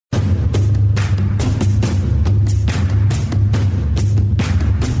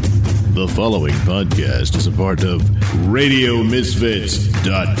The following podcast is a part of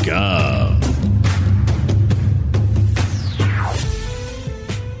RadioMisfits.com.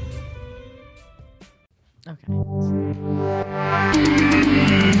 Okay.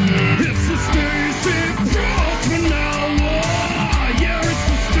 It's the Stacy Prussman Hour. Yeah, it's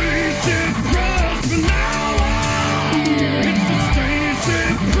the Stacy Prussman Hour. It's the Stacy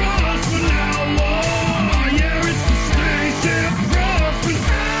Prussman Hour. Yeah, it's the Stacy Prussman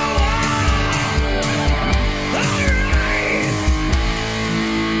Hour. All right.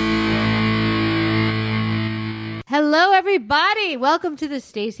 Hello, everybody. Welcome to the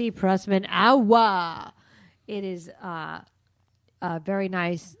Stacy Prussman Hour. It is very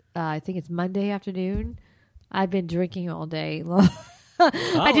nice. I think it's Monday afternoon. I've been drinking all day long.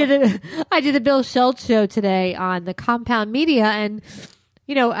 I did a Bill Schultz show today on the Compound Media, and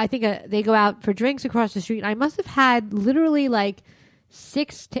I think they go out for drinks across the street. I must have had literally like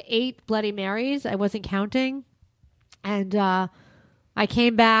 6 to 8 Bloody Marys. I wasn't counting, and I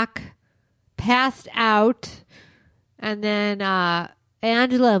came back, passed out, and then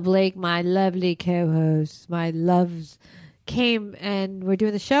Angela Blake, my lovely co-host, my loves, came and we're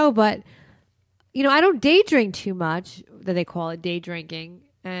doing the show. But, I don't day drink too much, that they call it day drinking,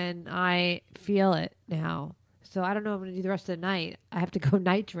 and I feel it now. So I don't know what I'm going to do the rest of the night. I have to go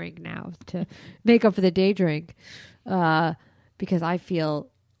night drink now to make up for the day drink because I feel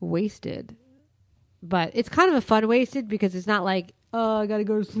wasted. But it's kind of a fun wasted because it's not like, oh, I got to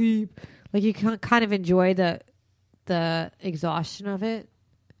go to sleep. Like you can kind of enjoy the exhaustion of it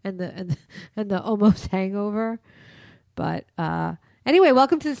and the almost hangover. But anyway,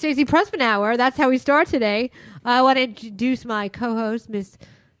 welcome to the Stacy Prussman Hour. That's how we start today. I want to introduce my co-hosts, Miss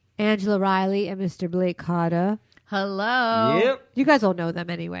Angela Riley and Mr. Blake Carter. Hello. Yep. You guys all know them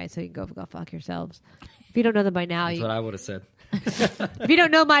anyway, so you can go fuck yourselves. If you don't know them by now, That's what I would have said. if you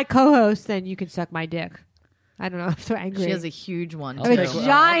don't know my co-host, then you can suck my dick. I don't know. I'm so angry. She has a huge one. I have a too.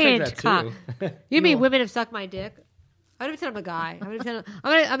 giant cock. I'll take that too. You mean women have sucked my dick? I'm gonna pretend I'm a guy. I'm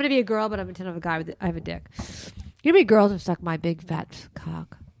gonna be a girl, but I'm gonna pretend I'm a guy. I have a dick. You know how many girls have sucked my big fat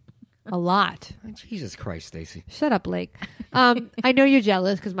cock? A lot. Jesus Christ, Stacy. Shut up, Blake. I know you're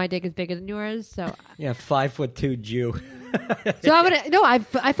jealous because my dick is bigger than yours. So Yeah, 5'2" Jew. I'm gonna. No, I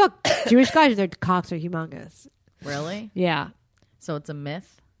fuck Jewish guys. Their cocks are humongous. Really? Yeah. So it's a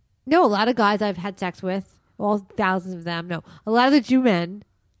myth? No, a lot of guys I've had sex with, all thousands of them. No, a lot of the Jew man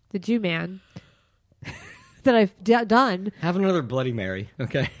that I've done Have another Bloody Mary,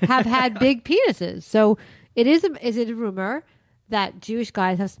 okay? have had big penises. So is it a rumor that Jewish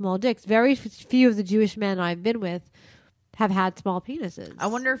guys have small dicks? Very few of the Jewish men I've been with have had small penises. I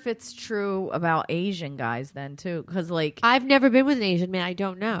wonder if it's true about Asian guys then too, because I've never been with an Asian man. I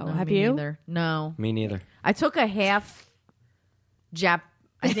don't know. No, Have me you? Neither. No, Me neither. I took a half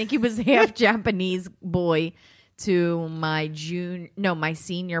I think he was half Japanese boy to my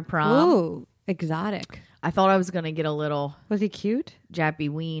senior prom. Ooh, exotic. I thought I was gonna get a little Was he cute? Jappy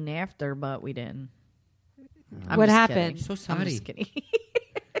ween after, but we didn't. What happened? So I'm sorry. just kidding.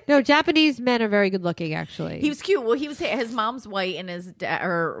 No, Japanese men are very good looking, actually. He was cute. Well, his mom's white and his dad,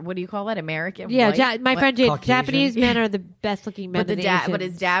 or what do you call that? American? Yeah, white? my friend Jade, Caucasian? Japanese men are the best looking men. But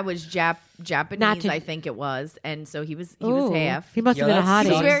his dad was Not Japanese, to- I think it was, and so he was Ooh, half. He must Yo, have been a that He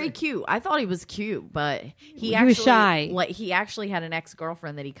was hottie. sucks. very cute. I thought he was cute, but he was shy. He actually had an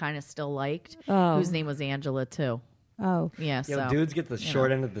ex-girlfriend that he kind of still liked, Oh. whose name was Angela too. Oh, Yeah, Yo, so dudes get the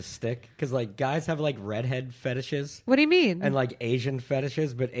short end of the stick because guys have redhead fetishes what do you mean? and Asian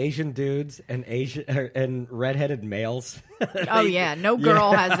fetishes, but Asian dudes and and redheaded males. oh yeah, no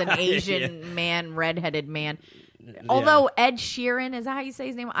girl has an Asian man, redheaded man. Although Ed Sheeran, is that how you say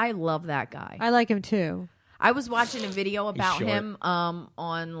his name? I love that guy. I like him too. I was watching a video about short. him on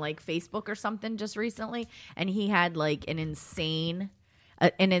Facebook or something just recently, and he had an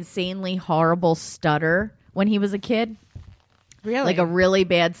insanely horrible stutter when he was a kid, Really? like a really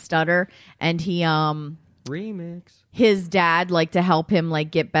bad stutter, and he Remix. his dad to help him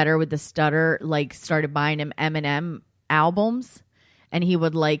get better with the stutter, started buying him Eminem albums, and he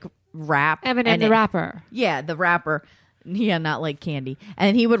would rap. Eminem the rapper. Yeah, the rapper. Yeah, not like Candy.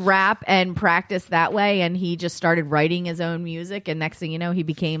 And he would rap and practice that way, and he just started writing his own music, and next thing you know, he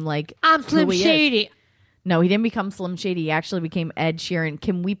became I'm who Slim he is. Shady. No, he didn't become Slim Shady. He actually became Ed Sheeran.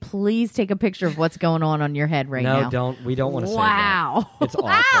 Can we please take a picture of what's going on your head right now? No, we don't want to Wow. say that. It's awful.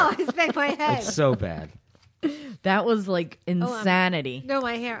 Wow, it's back my head. It's so bad. That was insanity. No,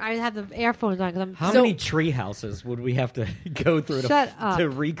 my hair. I have the earphones on because I'm. How many tree houses would we have to go through Shut up. to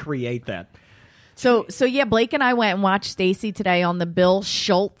recreate that? So yeah, Blake and I went and watched Stacy today on the Bill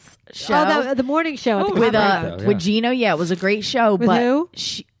Schultz show. Oh, the morning show at the with Comedy. yeah. with Gino. Yeah, it was a great show. With but who?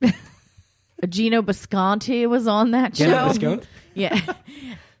 Gino Bisconti was on that show. Gino Bisconti? Yeah.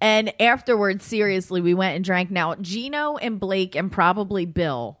 And afterwards, seriously, we went and drank. Now, Gino and Blake and probably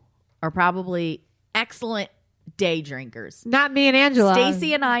Bill are probably excellent day drinkers. Not me and Angela.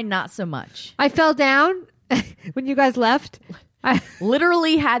 Stacy and I, not so much. I fell down when you guys left. I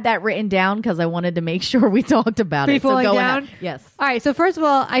Literally had that written down because I wanted to make sure we talked about it. So falling go down? ahead. Yes. All right. So first of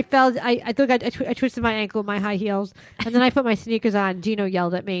all, I fell. I think I twisted my ankle, my high heels, and then I put my sneakers on. Gino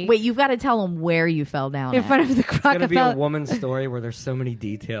yelled at me. Wait, you've got to tell them where you fell down in at. front of the It's going to be a Rockefeller. woman's story where there's so many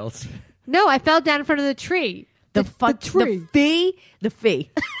details. No, I fell down in front of the tree. The tree. The fee.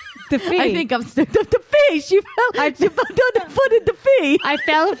 The fee. I think I'm stuck up the fee. She fell. She fell down the foot of the fee. I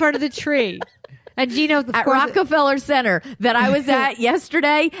fell in front of the tree. And Gino, of At course, Rockefeller Center that I was at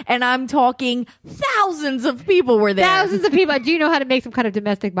yesterday, and I'm talking thousands of people were there. thousands of people. Gino had to make some kind of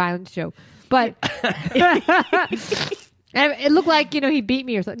domestic violence show, but and it looked like he beat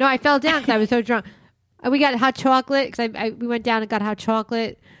me or something. No, I fell down because I was so drunk. And we got hot chocolate because we went down and got hot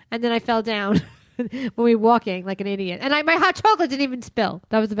chocolate, and then I fell down when we were walking like an idiot. And my hot chocolate didn't even spill.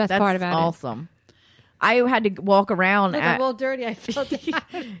 That was the best That's part about it. awesome. I had to walk around. Like I'm all dirty. I fell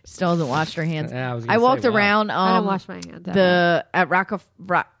down. Still hasn't washed her hands. Yeah, I was gonna walked say, wow. around. I don't wash my hands. At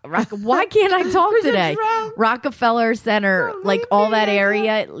why can't I talk today? drunk. Rockefeller Center, like all that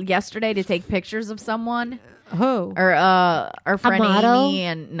area yesterday to take pictures of someone. Oh, Or our friend model? Amy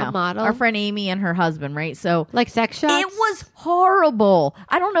and A model? our friend Amy and her husband, right? So like sex shops. it was horrible.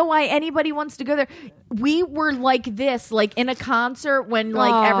 I don't know why anybody wants to go there. We were like this, like in a concert when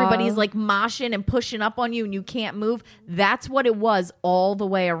like Aw. everybody's like moshing and pushing up on you and you can't move. That's what it was all the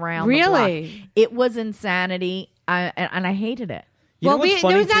way around. the Really? block. It was insanity, and I hated it. You Well, know what's there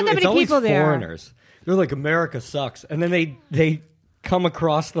funny was not too? that It's many always people there. foreigners. They're like, America sucks. And then they come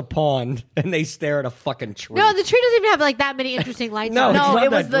across the pond and they stare at a fucking tree. No, the tree doesn't even have like that many interesting lights. No, on it's it. No, not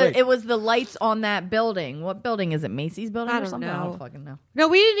it was that great. it was the lights on that building. What building is it? Macy's building I or don't something? I know. don't fucking know. No,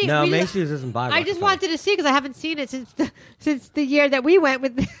 we didn't. No, we, Macy's isn't by I just Rockefeller. wanted to see because I haven't seen it since the year that we went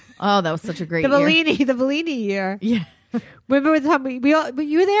with the Oh, that was such a great year. Bellini year. Yeah. Remember the time we all? Were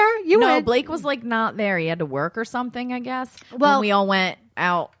you there? You No, went. Blake was like not there. He had to work or something, I guess. Well- when we all went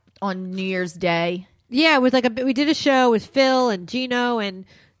out on New Year's Day. Yeah, it was like we did a show with Phil and Gino and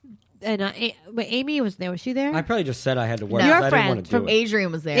Amy was there. Was she there? I probably just said I had to work. No. because Your I didn't want friend to do from it.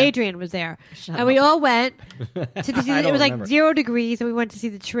 Adrian was there. Adrian was there, Shut and we up. all went. To see I it don't was like remember. 0 degrees, and we went to see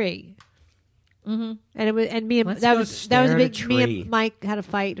the tree. Mm-hmm. And it was, and me and Let's that go was a stare at a big. Me tree. and Mike had a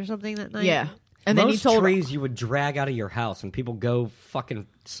fight or something that night. Yeah. And then Most he told trees you would drag out of your house, and people go fucking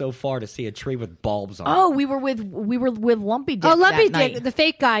so far to see a tree with bulbs on. Oh, we were with Lumpy Dick. Oh, Lumpy that Dick, night. the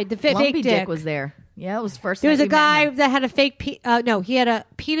fake guy, the Lumpy fake Dick Dick was there. Yeah, it was the first. There was night a we met guy him. that had a fake. No, he had a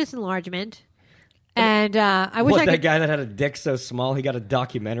penis enlargement, and I wish What, I that could. guy that had a dick so small he got a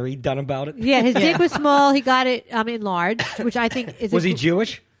documentary done about it? Yeah, his dick was small. He got it enlarged, which I think is. Was he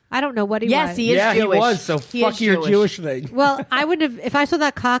Jewish? I don't know what he Yes, was. he is yeah, Jewish. he was. So He fuck is your Jewish thing. Well, I wouldn't have. If I saw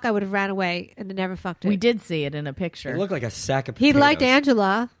that cock, I would have ran away and never fucked it. We did see it in a picture. It looked like a sack of He potatoes. liked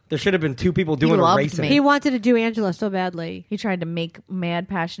Angela. There should have been two people doing a loved race. in me. it. He wanted to do Angela so badly He tried to make mad,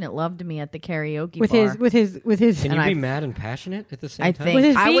 passionate love to me at the karaoke with bar. his. Can And you be I- mad and passionate at the same I time? With think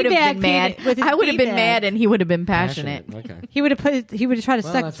his I would have beanbag been mad. penis- with his I would have been beanbag. mad, and he would have been passionate. Okay. He would have He would have tried to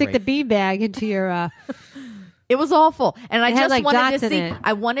Well, that's stick right. the beanbag into your. It was awful, and I It had, just like, wanted dots to in see. it.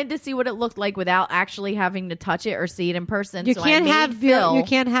 I wanted to see what it looked like without actually having to touch it or see it in person. You so can't I made have Phil. you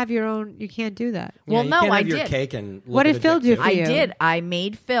can't have your own. You can't do that. Well, you no, can't I have your did. cake and What look did at a Phil dick, do too. for you? I did. I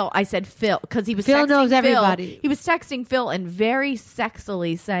made Phil. I said Phil because he was Phil texting knows everybody. He was texting Phil and very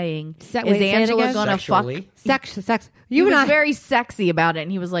sexily saying, Se- "Is wait, say it Angela again? gonna Sexually? fuck?" Sex. He You was and I. very sexy about it,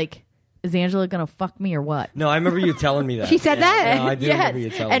 and he was like, "Is Angela gonna fuck me or what?" No, I remember you telling me that. She said that? No, I do Yes. remember you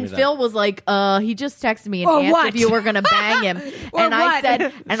telling And me that. Phil was like, he just texted me and Or asked what? if you were going to bang him. Or And I what?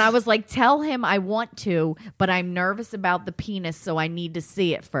 said, and I was like, tell him I want to, but I'm nervous about the penis, so I need to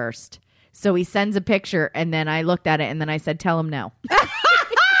see it first. So he sends a picture, and then I looked at it, and then I said, tell him no.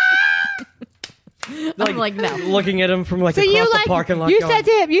 I'm like, no. Looking at him from like So across you the like parking lot. you going, said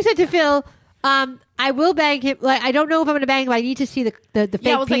to him. You said to Phil, "I will bang him. Like I don't know if I'm going to bang him. But I need to see the fake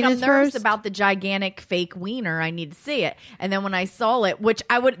Yeah, I was like, I'm penis nervous first." about the gigantic fake wiener. I need to see it. And then when I saw it, which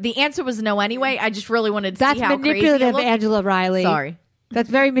the answer was no anyway. I just really wanted to That's see how crazy it manipulative, looked. Angela Riley. Sorry. That's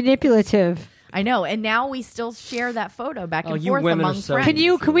very manipulative. I know. And now we still share that photo back and Oh, you forth women are among so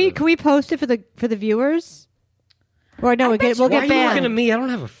friends. Can we post it for the viewers? Or no, we'll get Why are you looking at banned. me? I don't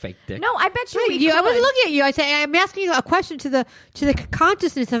have a fake dick. No, I bet you. I wasn't looking at you. I say I'm asking you a question to the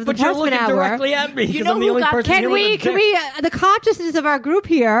consciousness of the But you're Prussman looking Hour. directly at me because know I'm the who only got- person Can here with we? a Can dick. we? The consciousness of our group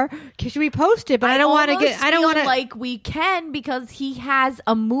here. Should we post it? But I don't want to get. I don't want to. like we can because he has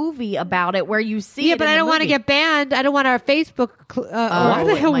a movie about it where you see. Yeah, it but in I the don't want to movie. get banned. I don't want our Facebook. Why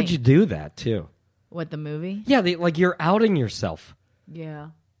the it hell might- would you do that too? What, the movie? Yeah, like you're outing yourself. Yeah.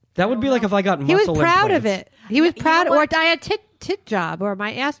 That would be like if I got He was muscle proud of implants. it. He was You proud, know or what? I had tit job, or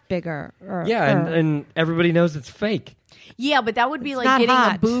my ass bigger. Or, Yeah, or- and everybody knows it's fake. Yeah, but that would be like not getting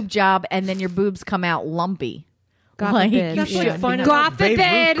hot. a boob job and then your boobs come out lumpy. God like, forbid. you That's like should. finding God out Babe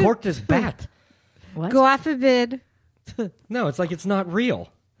forbid. Ruth corked his bat. What? God forbid. No, it's like it's not real.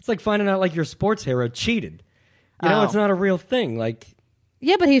 It's like finding out like your sports hero cheated. You know, Oh. it's not a real thing. Like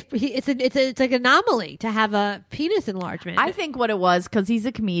Yeah, but it's like an anomaly to have a penis enlargement. I think what it was, because he's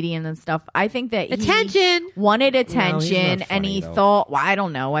a comedian and stuff, I think that Attention. he wanted he's not attention and funny, he though. thought, well, I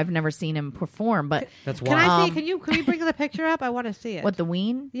don't know. I've never seen him perform, but that's Can why. I see? Can we bring the picture up? I want to see it. what, the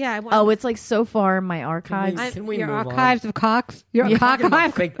ween? Yeah, I want. Oh, it's like so far in my archives. I- Can we your move on? archives of cocks. Your cock Talking about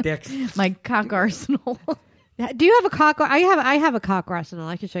archive. fake dicks. My cock arsenal. Do you have a cock? I have a cock arsenal.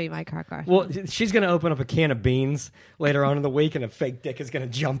 I can show you my cock arsenal. Well, she's going to open up a can of beans later on in the week, and a fake dick is going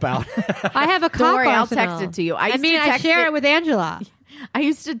to jump out. I have a cock Don't worry, I'll arsenal. text it to you. I I used mean, to I text share it- it with Angela. I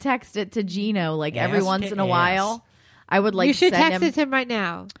used to text it to Gino like every Ass once to in a ass. while. I would like You should send text him. it to him right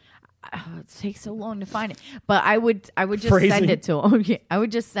now. Oh, it takes so long to find it, but I would just Phrasing. send it to him. Okay. I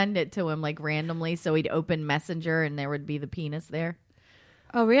would just send it to him like randomly, so he'd open Messenger and there would be the penis there.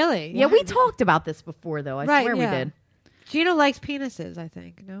 Oh, really? Yeah, we talked about this before, though. I Right, swear yeah. we did. Gino likes penises. I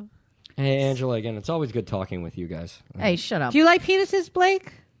think. No. Hey, Angela, again, it's always good talking with you guys. Hey, shut up. Do you like penises,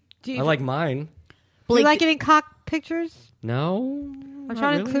 Blake? Do you, I like mine. do Blake, you like getting cock pictures? No. I'm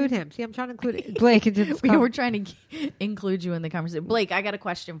trying to include him. See, I'm trying to include Blake into this. we were trying to include you in the conversation. Blake, I got a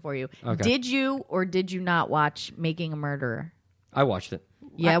question for you. Okay. Did you or did you not watch Making a Murderer? I watched it.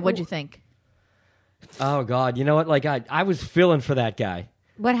 Yeah, what'd you think? Oh, God. You know what? Like, I was feeling for that guy.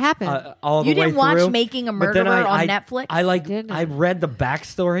 What happened? All the You way didn't watch through. Making a But then Murderer on Netflix? Didn't I I? read the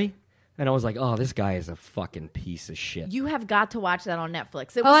backstory, and I was like, oh, this guy is a fucking piece of shit. You have got to watch that on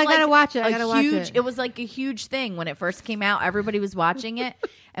Netflix. It Oh, I like gotta watch it. I a gotta watch huge, it. It was like a huge thing when it first came out. Everybody was watching it,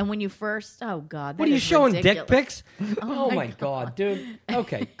 and when you first, oh god, What that are you is showing ridiculous. dick pics? Oh, my God, dude.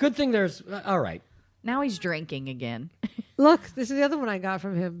 Okay, good thing there's. All right. Now he's drinking again. Look, this is the other one I got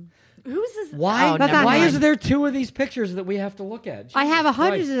from him. Who's this? Why? Oh, never why mind. is there two of these pictures that we have to look at? I have Jesus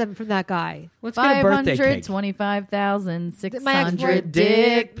hundreds Christ. of them from that guy. Let's get a birthday cake. 525,600 My ex-boyfriend-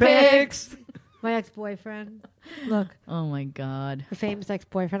 dick pics. My ex-boyfriend. Look, Oh my god, the famous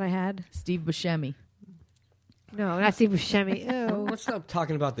ex-boyfriend I had. Steve Buscemi. No, not Steve Buscemi. Ew. Let's stop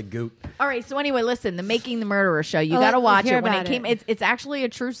talking about the goot. All right, so anyway, listen, the Making the Murderer show. You Oh, got to let's watch hear it. When it about came, it. it's actually a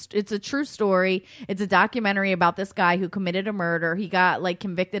true story. It's a documentary about this guy who committed a murder. He got like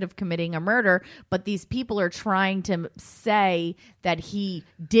convicted of committing a murder, but these people are trying to say that he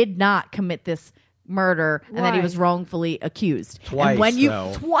did not commit this murder and that he Why? was wrongfully accused. Twice, and when you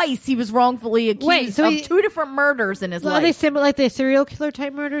though. twice he was wrongfully accused Wait, so of he- two different murders in his Are they life. similar, like the serial killer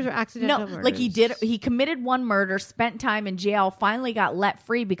type murders or No, accidental murders? like he committed one murder, spent time in jail, finally got let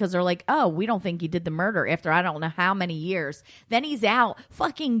free because they're like, oh, we don't think he did the murder after I don't know how many years. Then he's out,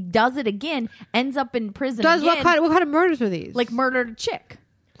 fucking does it again, ends up in prison Does again, what kind of murders were these? like murdered a chick.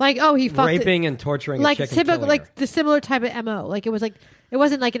 like oh he fucked Raping and torturing like a chick and typical killing like her. the similar type of mo. Like it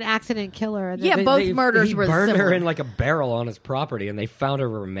wasn't like an accident killer. And then Yeah, they- both murders he were burned similar. her in like a barrel on his property, and they found her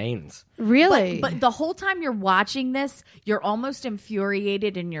remains. really. But the whole time you're watching this, you're almost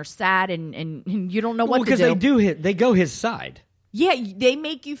infuriated and you're sad and you don't know what to Because do. they go his side. Yeah, they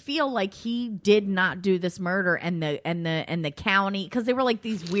make you feel like he did not do this murder, and the county, because they were like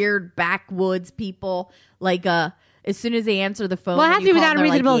these weird backwoods people. Like as soon as they answer the phone, well, it when has to you be call without a them, they're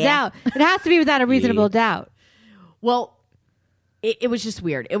like, reasonable "Yeah." doubt. It has to be without a reasonable doubt. Well, it was just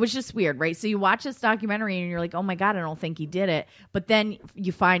weird. It was just weird, right? So you watch this documentary and you're like, oh my God, I don't think he did it. But then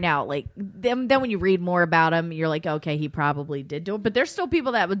you find out, like, then when you read more about him, you're like, okay, he probably did do it. But there's still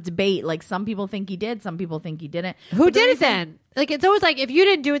people that would debate. Like, some people think he did, some people think he didn't. Who But the did it reason- then? Like it's always like if you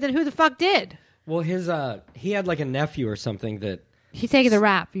didn't do it, then who the fuck did? Well, he had like a nephew or something that. He's taking the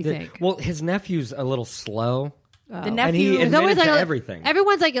rap. You think? Well, his nephew's a little slow. The And he nephew. It's always admitted to like everything.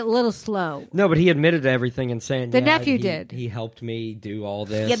 Everyone's like a little slow. No, but he admitted to everything and saying The yeah, nephew he- did. He helped me do all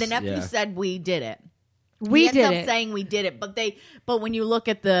this. yeah, the nephew Yeah. said we did it. We he ends did up it. saying we did it, but when you look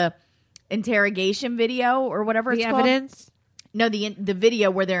at the interrogation video or whatever The it's called, evidence. no, the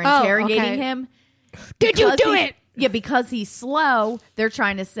video where they're Oh, interrogating okay. him. Did you because do he's- it? Yeah, because he's slow. They're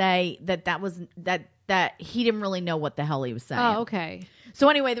trying to say that that he didn't really know what the hell he was saying. Oh, okay. So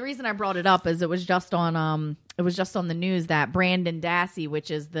anyway, the reason I brought it up is it was just on the news that Brandon Dassey,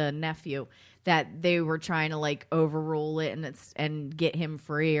 which is the nephew, that they were trying to like overrule it and get him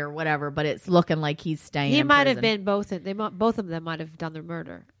free or whatever, but it's looking like he's staying. He in might have prison. been both of them might have done the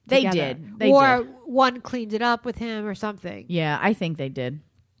murder. They together. did. They or did. one cleaned it up with him or something. Yeah, I think they did.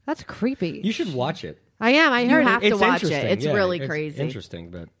 That's creepy. You should watch it. I am. I You heard have it. to watch it. interesting. It's Yeah, really crazy.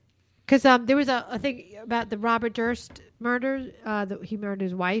 Interesting, but Because there was a thing about the Robert Durst murder. He murdered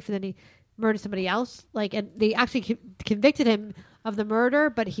his wife, and then he murdered somebody else. And they actually convicted him of the murder,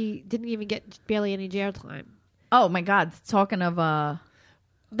 but he didn't even get barely any jail time. Oh my God! Talking of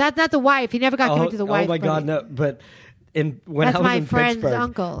Not the wife. He never got convicted of the wife. Oh my but God, he- no! But when That's I was my in friend's Pittsburgh,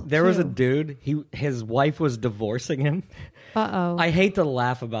 uncle, there was a too. dude. His wife was divorcing him. Uh-oh. I hate to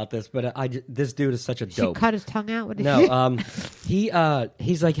laugh about this, but this dude is such a She dope. cut his tongue out. What did No,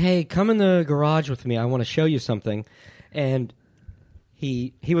 he's like, hey, come in the garage with me. I want to show you something. And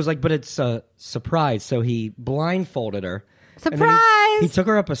he was like, but it's a surprise. So he blindfolded her. and then Surprise! He took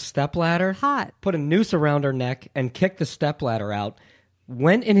her up a stepladder, Hot. put a noose around her neck, and kicked the stepladder out.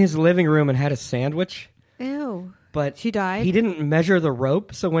 Went in his living room and had a sandwich. Ew. But She died? He didn't measure the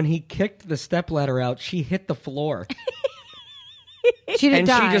rope, so when he kicked the stepladder out, she hit the floor. She didn't And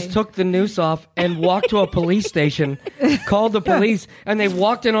die. she just took the noose off and walked to a police station, called the police, and they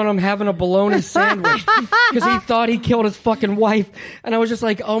walked in on him having a bologna sandwich because he thought he killed his fucking wife. And I was just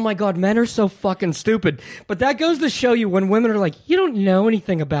like, oh my God, men are so fucking stupid. But that goes to show you when women are like, you don't know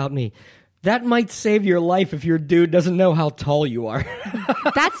anything about me. That might save your life if your dude doesn't know how tall you are.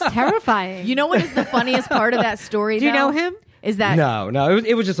 That's terrifying. you know what is the funniest part of that story? Do you though? know him? Is that No,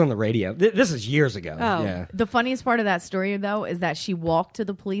 it was just on the radio. This is years ago. Oh. Yeah. the funniest part of that story though is that she walked to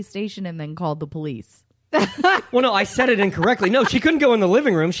the police station and then called the police. Well, no, I said it incorrectly. No, she couldn't go in the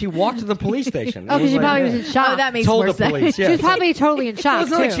living room. She walked to the police station. Oh, It because she like, probably yeah. was in shock. Oh, that makes Told more the sense. police. Yeah, She was it's like- probably totally in Well, shock,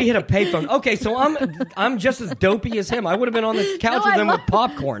 it's not like too. she hit a payphone. Okay, so I'm just as dopey as him. I would have been on the couch No, with I him love- with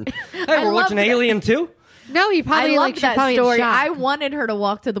popcorn. Hey, I we're love watching that. Alien too. No, he probably I like loved she's that probably in story. shock. I wanted her to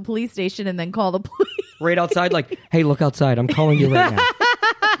walk to the police station and then call the police. Right outside, like, hey, look outside. I'm calling you right now.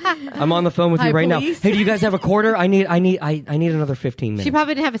 I'm on the phone with you Hi, right police. now. Hey, do you guys have a quarter? I need another 15 minutes. She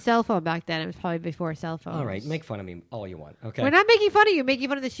probably didn't have a cell phone back then. It was probably before cell phones. All right, make fun of me all you want. Okay. We're not making fun of you. Making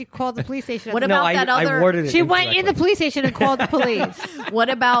fun of that she called the police station. What no, about that I other- worded it She went in the incorrectly. police station and called the police. What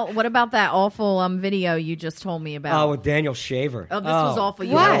about that awful video you just told me about? Oh, with Daniel Shaver. Oh, this was awful.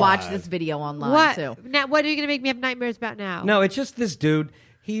 You What? gotta watch this video online What? too. Now, what are you going to make me have nightmares about now? No, it's just this dude.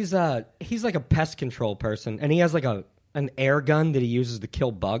 He's like a pest control person, and he has like an air gun that he uses to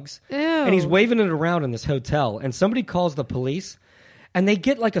kill bugs. Ew. And he's waving it around in this hotel, and somebody calls the police, and they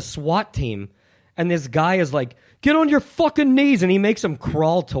get like a SWAT team, and this guy is like, "Get on your fucking knees," and he makes him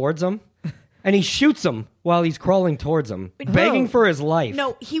crawl towards him, and he shoots him while he's crawling towards him, begging for his life.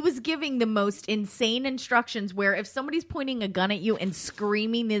 No, he was giving the most insane instructions where if somebody's pointing a gun at you and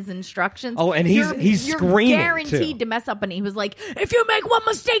screaming his instructions, Oh, and he's you're screaming, guaranteed too. to mess up. And he was like, if you make one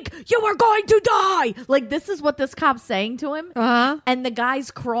mistake, you are going to die. Like, this is what this cop's saying to him. Uh-huh. And the guy's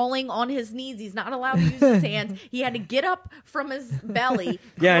crawling on his knees. He's not allowed to use his hands. He had to get up from his belly.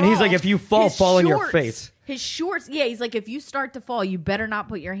 Yeah, and he's crawl. like, if you fall, His fall on your shorts- face. His shorts, yeah, he's like, if you start to fall, you better not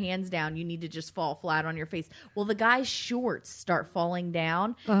put your hands down. You need to just fall flat on your face. Well, the guy's shorts start falling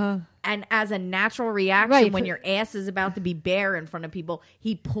down. And as a natural reaction, Right. when your ass is about to be bare in front of people,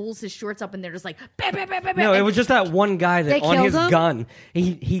 he pulls his shorts up and they're just like, bah, bah, bah, bah, bah. No, it And was just that one guy They that on killed his him? gun,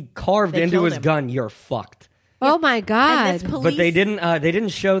 he carved They into killed his him. gun, "You're fucked." Oh my God. And this police, But they didn't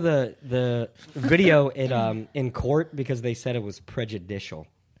show the video in court because they said it was prejudicial.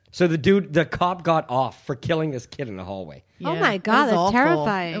 So the cop got off for killing this kid in the hallway. Oh Yeah, my it God, was that's awful.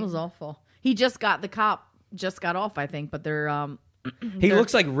 terrifying. It was awful. The cop just got off, I think, but they're He They're-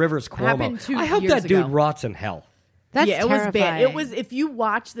 looks like Rivers happened Cuomo. 2 I hope years that dude ago. rots in hell. That's yeah, it was bad. terrifying. It was if you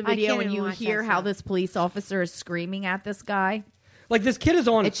watch the I video can't and even you watch hear that how stuff. this police officer is screaming at this guy. Like this kid is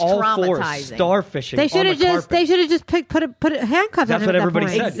on It's all fours, traumatizing. starfishing. They should on have the just. carpet. They should have just put a handcuff on That's him. what at that everybody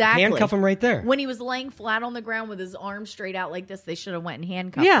point. said. Exactly. Handcuff him right there. When he was laying flat on the ground with his arms straight out like this, they should have went and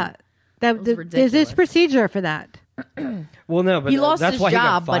handcuffed Yeah, him. that, was there's ridiculous. this procedure for that. Well, no, but He lost that's his why job, he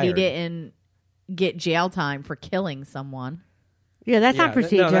got but he fired. didn't get jail time for killing someone. Yeah, that's Yeah, not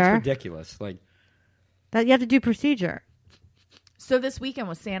procedure. No, that's ridiculous. Like, That you have to do procedure. So this weekend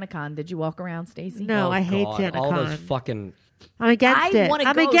was SantaCon. Did you walk around, Stacey? No, oh I hate God, all those SantaCon. fucking. I'm against I it. wanna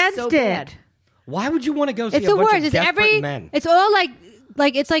I'm go against so it. bad. Why would you want to go see It's a the bunch worst. of It's desperate men? It's all like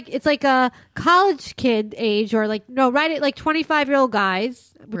it's like a college kid age or like no right at like 25-year-old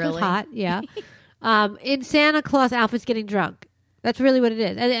guys, which is Really? hot. Yeah, in Santa Claus outfits getting drunk. That's really what it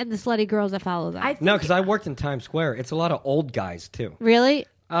is. And the slutty girls that follow that. No, because I worked in Times Square. It's a lot of old guys, too. Really?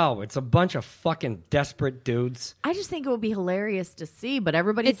 Oh, it's a bunch of fucking desperate dudes. I just think it would be hilarious to see, but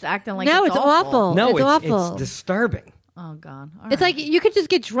everybody's acting like no, it's awful. No, it's awful. It's disturbing. Oh, God. All It's right. like you could just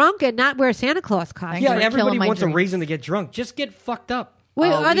get drunk and not wear a Santa Claus costume. Thank Yeah, for everybody killing my wants a dreams. reason to get drunk. Just get fucked up. Wait,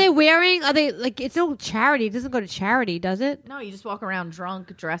 Oh, are they wearing? Are they like? It's no charity. It doesn't go to charity, does it? No, you just walk around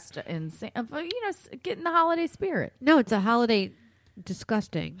drunk, dressed in, get in the holiday spirit. No, it's a holiday.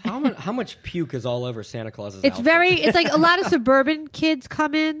 Disgusting. How much puke is all over Santa Claus's It's outfit? it's like a lot of suburban kids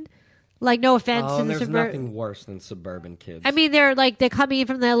come in. Like, no offense Oh, to the there's suburban. nothing worse than suburban kids. I mean, they're coming in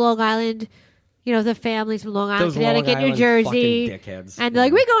from the Long Island. You know, the families from Long Island, Those Connecticut, Long New Island Jersey, fucking dickheads. and they're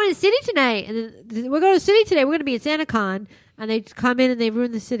like, "We're going to the city tonight," and then we're going to the city today. We're going to be at SantaCon, and they just come in and they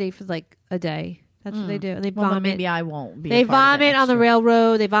ruin the city for like a day. That's what they do, and they Well, vomit. maybe I won't be. They a part of it vomit on the next year.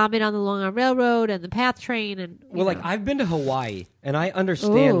 railroad. They vomit on the Long Island Railroad and the PATH train. And Well, like I've been to Hawaii, and I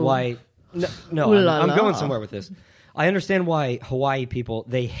understand Ooh. why. No, Ooh la I'm la. going somewhere with this. I understand why Hawaii people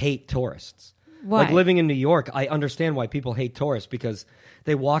they hate tourists. Why? Like living in New York, I understand why people hate tourists because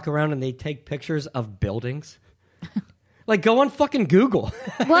they walk around and they take pictures of buildings. Like, go on fucking Google.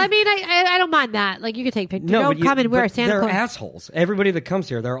 well, I mean, I don't mind that. Like, you can take pictures. No, Don't but come and wear a but Santa they're Claus. assholes. Everybody that comes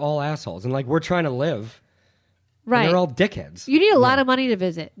here, they're all assholes, and like we're trying to live. and Right. they're all dickheads. You need a lot of money to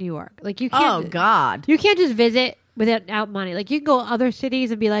visit New York. Like, you can't. Oh, God. You can't just visit without money. Like, you can go other cities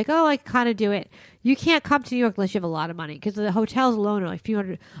and be like, oh, I kind of do it. You can't come to New York unless you have a lot of money because the hotels alone are like a few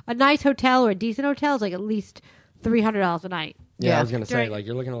hundred. A nice hotel or a decent hotel is like at least $300 a night. Yeah, Yeah. I was gonna say During- like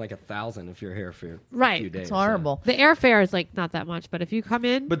you're looking at like 1,000 if you're here for Right. a few days. It's horrible. The airfare is like not that much, but if you come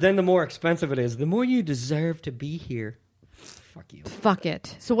in, But then the more expensive it is, the more you deserve to be here. Fuck you. fuck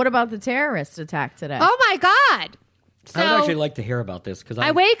it. So what about the terrorist attack today? Oh my God! So I would actually like to hear about this because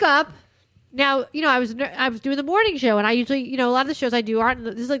I wake up. Now, you know, I was doing the morning show, and I usually, you know, a lot of the shows I do aren't.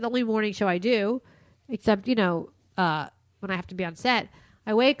 This is like the only morning show I do, except you know, when I have to be on set.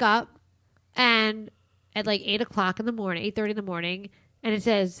 I wake up, and at like 8:00 in the morning, 8:30 in the morning, and it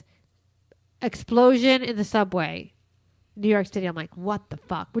says explosion in the subway, New York City. I'm like, what the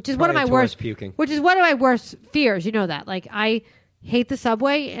fuck? Which is one of my Probably worst tourists puking. Which is one of my worst fears. You know that. Like, I hate the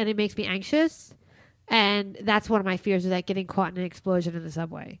subway, and it makes me anxious. And that's one of my fears is that getting caught in an explosion in the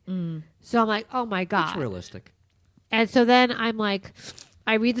subway. So I'm like, oh my God. It's realistic. And so then I'm like,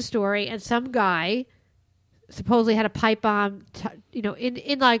 I read the story, and some guy supposedly had a pipe bomb,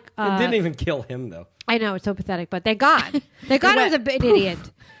 in like. It didn't even kill him though. I know, it's so pathetic, but thank God. Thank God I was an idiot.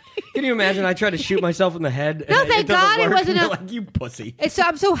 Can you imagine? I tried to shoot myself in the head. No, and thank it doesn't God it work, wasn't and a- you're like, you pussy.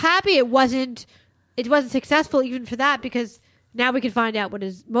 I'm so happy it wasn't successful even for that because now we can find out what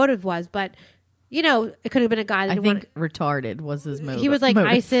his motive was. But, you know, it could have been a guy that I didn't want think retarded was his motive. he was like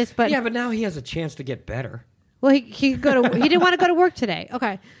motive. ISIS, but Yeah, but now he has a chance to get better. well, he could go to he didn't want to go to work today.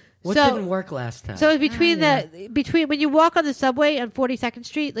 Okay, What so didn't work last time? so it's between when you walk on the subway on 42nd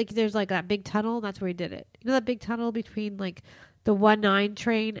Street, like there's like that big tunnel. That's where he did it. You know that big tunnel between like the 19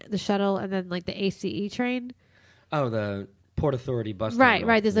 train, the shuttle, and then like the ACE train. oh, the Port Authority bus. Right, terminal.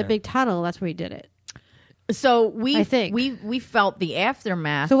 right. There's a Yeah. big tunnel. That's where he did it. So I think. we felt the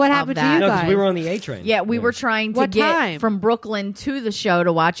aftermath. So what of happened to that. you No, because we guys. were on the A train. Yeah, we were trying to What get time? from Brooklyn to the show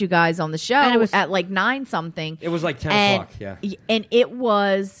to watch you guys on the show And it was- at like 9 something. It was like 10 and, o'clock. Yeah. and it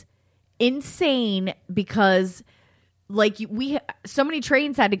was insane because like so many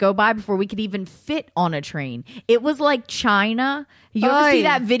trains had to go by before we could even fit on a train. It was like China. You ever Oy. see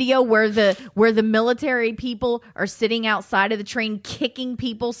that video where the military people are sitting outside of the train kicking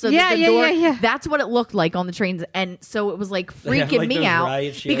people so that the door yeah. that's what it looked like on the trains. And so it was like Yeah, freaking like me those out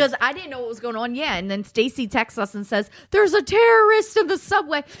riot shits. because I didn't know what was going on. Yeah, and then Stacy texts us and says there's a terrorist in the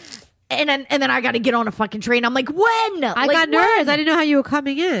subway. And then I got to get on a fucking train. I'm like, when? I got nervous. I didn't know how you were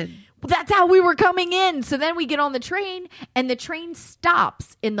coming in. That's how we were coming in. So then we get on the train, and the train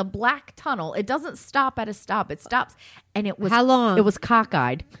stops in the black tunnel. It doesn't stop at a stop. It stops, and it was How long? It was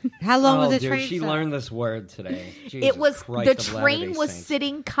cockeyed. How long Oh, was the dude, train? she stop? learned this word today. It Jesus was Christ the of train Latter-day was Saints.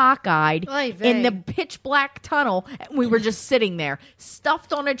 sitting cockeyed Oy vey. in the pitch black tunnel, and we were just sitting there,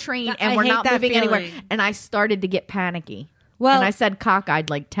 stuffed on a train, and I we're hate not that moving anywhere. feeling. And I started to get panicky. Well- and I said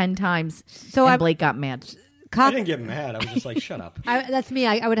cockeyed like 10 times. So and I'm- Blake got mad. I didn't get mad. I was just like, shut up. That's me.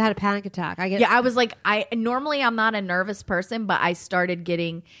 I would have had a panic attack. Yeah, I was like, normally I'm not a nervous person, but I started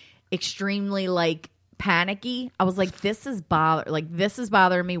getting extremely like panicky. I was like, this is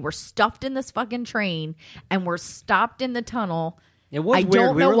bothering me. We're stuffed in this fucking train and we're stopped in the tunnel. It was I weird.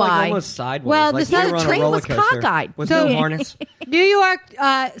 don't We know were why. like almost sideways. Well, like the we were on a train roller was coaster cockeyed. with So- no harness. New York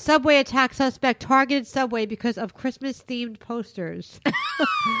subway attack suspect targeted subway because of Christmas themed posters.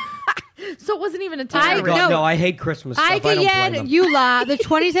 So it wasn't even a I terrorist. know. No, I hate Christmas stuff. I don't blame Ayad them. Ullah, the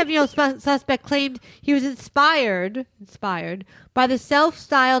 27-year-old suspect, claimed he was inspired by the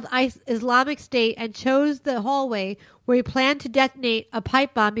self-styled Islamic State and chose the hallway where he planned to detonate a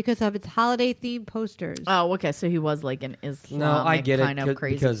pipe bomb because of its holiday-themed posters. Oh, okay. So he was like an Islamic No, I get it kind of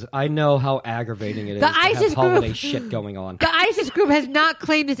crazy. because I know how aggravating it is The to have ISIS holiday group- shit going on. The ISIS group has not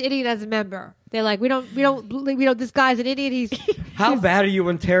claimed this idiot as a member. They're like, we don't. This guy's an idiot. He's How bad are you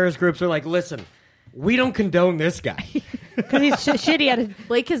when terrorist groups are like, listen, we don't condone this guy. because he's shitty at it.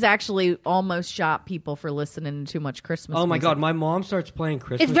 Blake has actually almost shot people for listening to too much Christmas Oh my music. God, my mom starts playing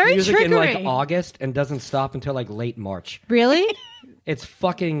Christmas very music in like triggering. August and doesn't stop until like late March. Really? It's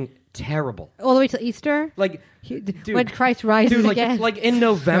fucking terrible. All the way till Easter? Like, dude, When Christ rises dude, again. like in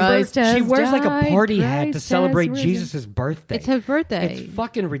November, Christ has she wears like a died, party hat to Christ celebrate has risen. Jesus' birthday. It's his birthday. It's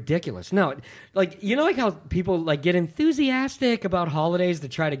fucking ridiculous. No, like you know, like how people like get enthusiastic about holidays to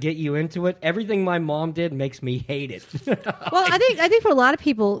try to get you into it. Everything my mom did makes me hate it. Well, I think for a lot of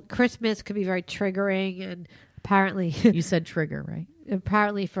people, Christmas could be very triggering, and apparently, You said trigger, right?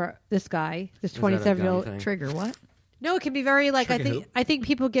 apparently for this guy, this Is that a gun 27-year-old. thing? Trigger what? No, it can be very like Trigger who? I think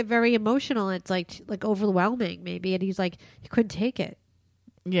people get very emotional. And it's like overwhelming, maybe, and he's like he couldn't take it.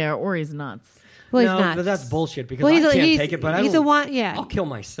 Yeah, or he's nuts. Well, no, he's not. but that's bullshit because Well, I he's a- can't he's- take it. But he's I a will, one. Yeah, I'll kill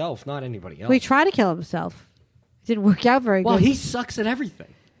myself, not anybody else. well, he tried to kill himself. It didn't work out very Well, good. he sucks at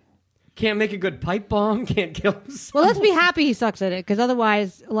everything. Can't make a good pipe bomb. Can't kill himself. Well, let's be happy he sucks at it, because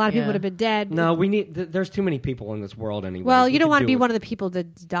otherwise, a lot of people Yeah. would have been dead. No, we need. There's too many people in this world anyway. Well, We you don't could want to do be it. one of the people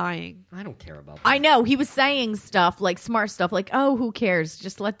that's dying. I don't care about that. I know he was saying stuff like smart stuff like, oh, who cares?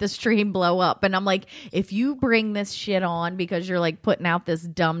 Just let this train blow up. And I'm like, if you bring this shit on because you're like putting out this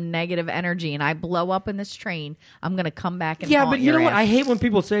dumb negative energy and I blow up in this train, I'm going to come back and Yeah, haunt but you your know what? ass. I hate when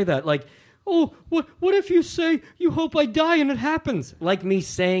people say that. Like, oh, what if you say you hope I die and it happens? Like me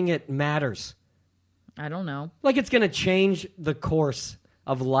saying it matters. I don't know. Like it's going to change the course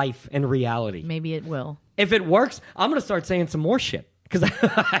of life and reality. Maybe it will. If it works, I'm going to start saying some more shit because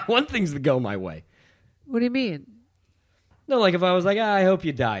I want things to go my way. What do you mean? No, like if I was like, I hope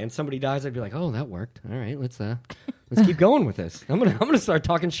you die, and somebody dies, I'd be like, oh, that worked. All right, let's keep going with this. I'm gonna start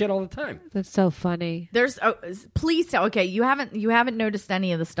talking shit all the time. That's so funny. There's please tell. Okay, you haven't noticed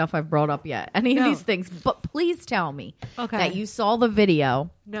any of the stuff I've brought up yet. Any of No. these things, but please tell me Okay. that you saw the video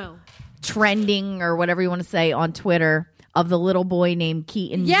No. trending or whatever you want to say on Twitter of the little boy named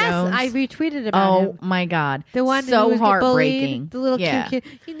Keaton Yes, Jones. I retweeted about Oh him. my God! The one so who was heartbreaking. bullied, the little yeah. cute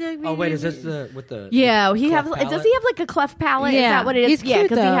kid. Oh wait, is this the with the Yeah, the he cleft have. palate? Does he have like a cleft palate? Is Yeah. that what it is? He's Yeah, cute,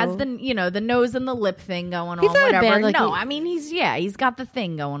 because he has though. the nose and the lip thing going He's on. not Whatever. bad, like no, he- I mean he's got the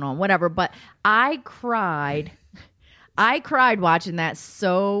thing going on. Whatever. But I cried. I cried watching that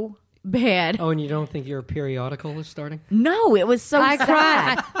so bad. Oh, and you don't think your periodical is starting? No, it was so I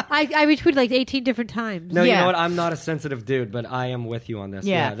sad. cried. I retweeted like 18 different times. No, you Yeah. know what? I'm not a sensitive dude, but I am with you on this.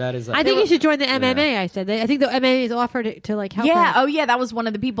 Yeah. That is. I think you should join the MMA. I said. I think the MMA is offered it to like help. Yeah. him. Oh, yeah. That was one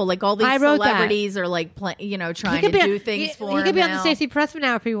of the people. Like all these I wrote that. celebrities are like, trying He to could be do on- things for He him could be on the now. Stacey Pressman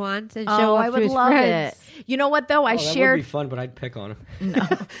Hour if he wants and show Oh, up I to would his love friends. it. You know what though? I Oh, that would shared. be fun, but I'd pick on him.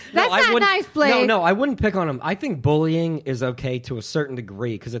 That's I not wouldn't- nice, Blake. No, I wouldn't pick on him. I think bullying is okay to a certain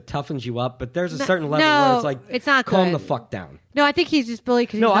degree because it toughens you up. But there's a certain level no, where it's like, it's not calm good. the fuck down. No, I think he's just bullied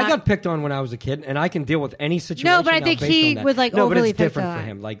because No, he's I not, got picked on when I was a kid, and I can deal with any situation. No, but I now think based he on that. was, like, no, but overly it's different picked for on.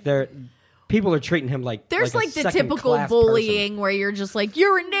 him. Like people are treating him like There's like, like a the typical second-class bullying where you're just like,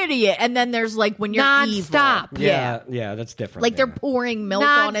 you're an idiot. And then there's like when you're Non-stop. evil. person. Yeah, that's different. Like they're yeah. pouring milk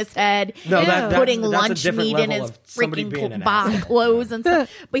Non- on his head, No, Ew. that's putting a lunch different meat in level his of somebody freaking being an box asshole. clothes and stuff.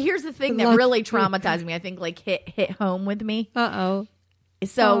 But here's the thing that Lunch really meat. traumatized me. I think like hit home with me. Uh-oh.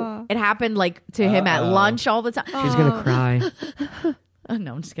 So it happened like to him at Uh-oh. lunch all the time. She's gonna cry. Oh,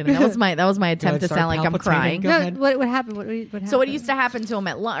 no, I'm just kidding. That was my attempt to start sound like I'm palpitating? crying. Go No, ahead. what happened? What happened? So it used to happen to him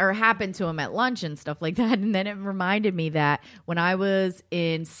at lunch, or happened to him at lunch and stuff like that. And then it reminded me that when I was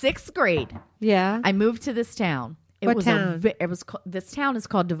in 6th grade, Yeah. I moved to this town. It What was town? This town is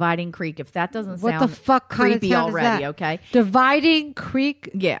called Dividing Creek. If that doesn't What sound the fuck kind of creepy town is already, that? okay? Dividing Creek.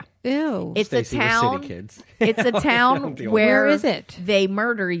 Yeah. Ew. It's Stacey, a we're town. city kids. It's a town The old- where Where is it? They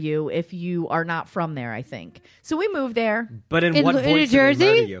murder you if you are not from there, I think. So we moved there. But in In what New voice do they Jersey?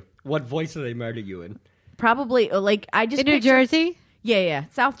 murder you? What voice do they murder you in? Probably like I just in New picture- Jersey. Yeah,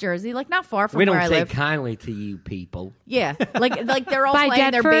 South Jersey, like not far from We don't where I take live. kindly to you people. Yeah, like they're all By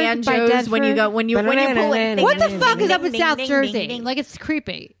playing Deptford? their By banjos when you Deptford? go when you pull it. What the fuck is up in ding, South ding, Jersey? ding, ding. Like it's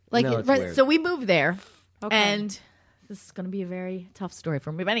creepy. Like No, it's right- weird. So we moved there, Okay. and this is going to be a very tough story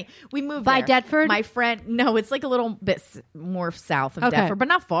for me. But anyway, we moved By there. Deptford? My friend, no, it's like a little bit more south of Okay. Deptford, but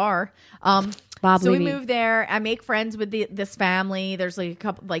not far. Bob So we Levy. moved there. I make friends with this family. There's like a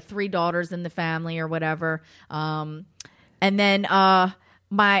couple, like 3 daughters in the family or whatever. And then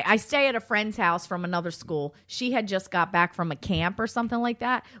I stay at a friend's house from another school. She had just got back from a camp or something like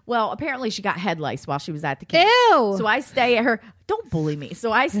that. Well, apparently she got head lice while she was at the camp. Ew. So I stay at her. Don't bully me.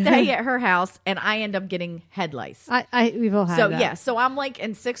 So I stay at her house, and I end up getting head lice. We've all had So that. yeah, so I'm like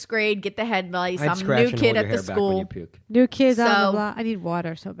in 6th grade, get the head lice. I'd I'm a scratch new and kid hold at your the hair back when school. you puke. New kids on the So- block. I need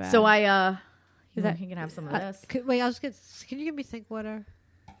water so bad. So I you that- can have some of this. Wait, can you give me sink water?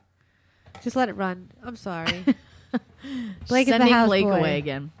 Just let it run. I'm sorry. Blake is the Sending house Blake boy. away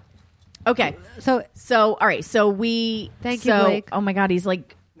again. Okay. So So all right. So we. Thank you, so, Blake. Oh my God, he's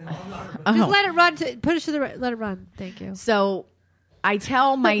like. just let it run. Put it to the right. Let it run. Thank you. So I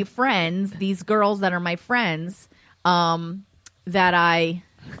tell my friends, these girls that are my friends, that I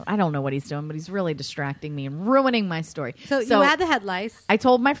don't know what he's doing, but he's really distracting me and ruining my story. So you had the head lice. I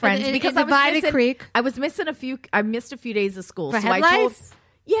told my friends in because Divided Creek. I missed a few days of school. For so head I told lice?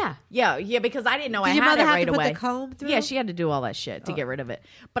 Yeah, because I didn't know I Did your had mother it have right to put away. the comb through? Yeah, she had to do all that shit to get rid of it.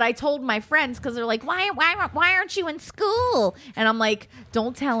 But I told my friends because they're like, why aren't you in school? And I'm like,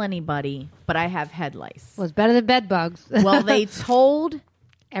 don't tell anybody, but I have head lice. Well, it's better than bed bugs. Well, they told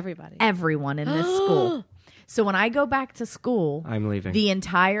Everybody. everyone in this school. So when I go back to school, I'm leaving. the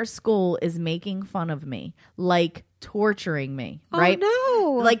entire school is making fun of me, like torturing me, right?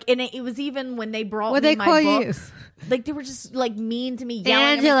 Oh, no. Like, and it was even when they brought What'd me they my call you? books. Like, they were just like mean to me,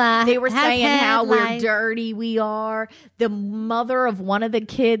 yelling Angela at me. They were has saying how we're headlights. dirty we are. The mother of one of the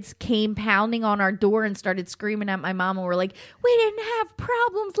kids came pounding on our door and started screaming at my mom, and we're like, we didn't have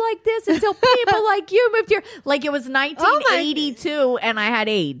problems like this until people like you moved here. Like, it was 1982 and I had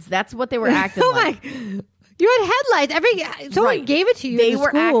AIDS. That's what they were acting Oh like. my! You had headlights. Someone Right. gave it to you. They in were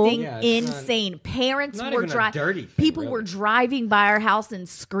school. acting Yeah, it's not- insane. Parents not were even a dirty thing, people really. were driving by our house and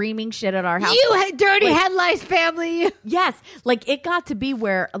screaming shit at our house. You had dirty Like- headlights, family. Yes, like it got to be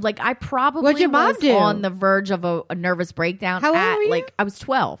where like I probably What'd your mom was do? on the verge of a nervous breakdown. How old at were you? like I was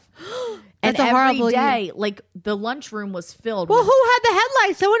 12. And That's a horrible every day, like the lunchroom was filled. Well, with, who had the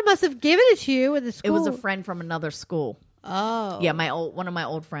headlights? Someone must have given it to you in the it school. was a friend from another school. Oh, Yeah, one of my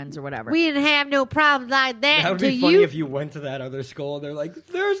old friends or whatever. We didn't have no problems like that. That would be funny if you went to that other school and they're like,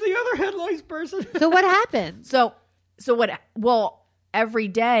 "There's the other head lice person." So what happened? So what? Well, every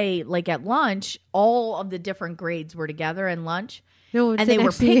day, like at lunch, all of the different grades were together in lunch. No one And said they were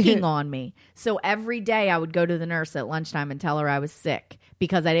next to you. picking on me. So every day I would go to the nurse at lunchtime and tell her I was sick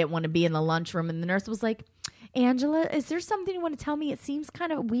because I didn't want to be in the lunchroom. And the nurse was like, Angela, is there something you want to tell me? It seems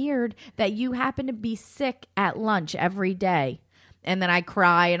kind of weird that you happen to be sick at lunch every day. And then I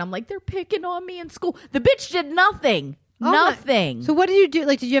cry and I'm like, they're picking on me in school. The bitch did nothing. Oh my- Nothing. So what did you do?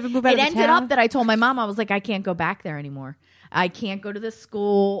 Like, did you ever move out It of the ended town? up that I told my mom, I was like, I can't go back there anymore. I can't go to this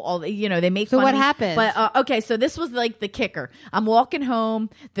school. All they make So fun what of me. happened? But okay, so this was like the kicker. I'm walking home.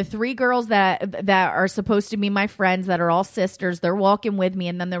 The 3 girls that are supposed to be my friends, that are all sisters, they're walking with me.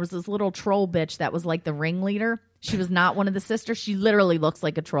 And then there was this little troll bitch that was like the ringleader. She was not one of the sisters. She literally looks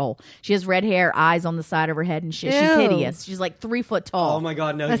like a troll. She has red hair, eyes on the side of her head, and shit. She's Ew. hideous. She's like 3 foot tall. Oh my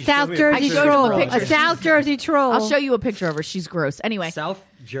God, no! A you South showed me Jersey picture I showed of you troll. a the picture. A South Jersey troll. I'll show you a picture of her. She's gross. Anyway, South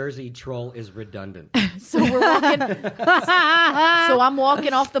Jersey troll is redundant. so we're walking. So I'm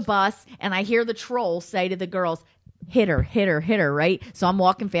walking off the bus, and I hear the troll say to the girls, hit her, right? So I'm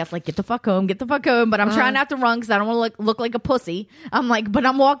walking fast, like, get the fuck home, but I'm trying not to run because I don't want to look like a pussy. I'm like, but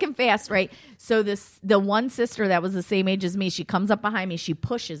I'm walking fast, right? So the one sister that was the same age as me, she comes up behind me, she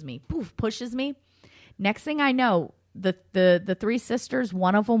pushes me. Next thing I know, the 3 sisters,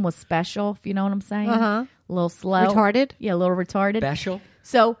 one of them was special, if you know what I'm saying. A little slow. Retarded? Yeah, a little retarded. Special.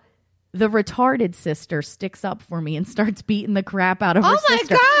 So the retarded sister sticks up for me and starts beating the crap out of her Oh my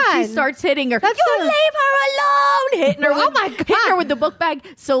sister. God. She starts hitting her. That's You a- leave her alone. Hitting her. Oh with, my Hitting her God. with the book bag.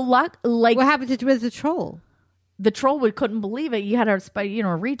 So like What happened with the troll? the troll couldn't believe it. You had a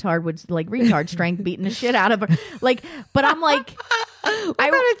retard would like retard strength beating the shit out of her. Like, but I'm like, What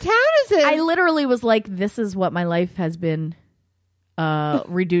kind of town is it? I literally was like, this is what my life has been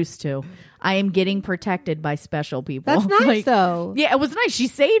reduced to. I am getting protected by special people. That's nice, Like, though. Yeah, it was nice. She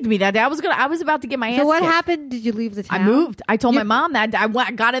saved me that day. I was about to get my ass So what kicked. happened? Did you leave the I town? moved. I told You- my mom that I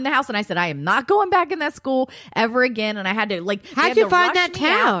got in the house and I said, I am not going back in that school ever again. And I had to like, they How'd had you to find rush that me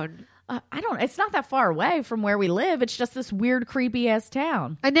out. town? I don't. It's not that far away from where we live. It's just this weird, creepy ass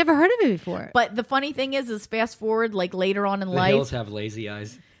town. I never heard of it before. But the funny thing is fast forward, like later on in The life, hills have lazy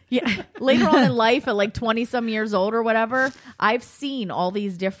eyes. yeah, later on in life, at like 20 some years old or whatever, I've seen all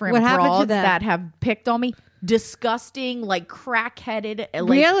these different What happened to broads them? that have picked on me. disgusting, like crack-headed, like,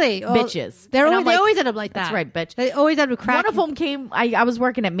 Really? Oh, bitches. They And I'm like, always end up like that. That's right, bitch. They always end up crack. One of them came. I was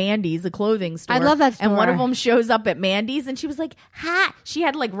working at Mandy's, a clothing store. I love that And one store. of them shows up at Mandy's, and she was like, "Hi." She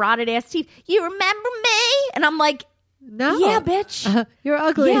had like rotted ass teeth. You remember me? And I'm like, No. "Yeah, bitch. You're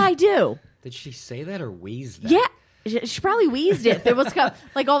ugly. Yeah, I do." Did she say that or wheeze that? Yeah. She probably wheezed it. There was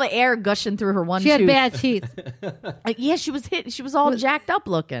like all the air gushing through her one She had tooth. bad teeth. Yeah, she was hit. She was all jacked up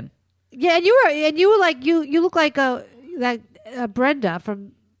looking. Yeah, and you were like you look like Brenda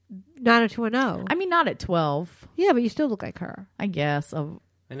from 90210. I mean, not at 12, Yeah, but you still look like her. I guess.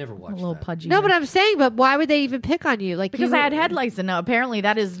 I never A watched little that. pudgy. No, but I'm saying, but why would they even pick on you? Like because you, I had head lice, and apparently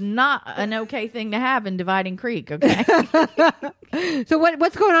that is not an okay thing to have in Dividing Creek. Okay, So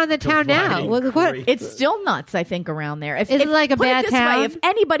what's going on in the town now? Dividing What? Creek. it's still nuts. I think around there. If, Is it like a put it bad this way, town? if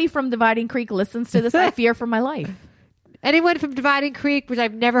anybody from Dividing Creek listens to this, I fear for my life. Anyone from Dividing Creek, which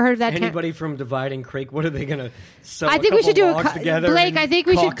I've never heard of that town. Anybody from Dividing Creek? What are they gonna? Sew I a think we should do couple logs together Blake. and I think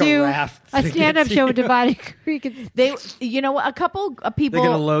we should caulk a do raft a to get stand-up to show you? in Dividing Creek. They, you know, what? A couple of people.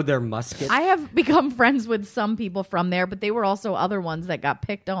 They're gonna load their muskets. I have become friends with some people from there, but they were also other ones that got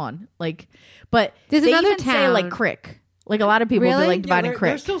picked on. Like, but There's they another even say town. like Crick. Like a lot of people Really? do like Yeah, Dividing they're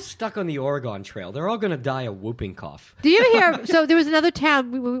Crick. still stuck on the Oregon Trail. They're all gonna die of whooping cough. Do you ever hear? So there was another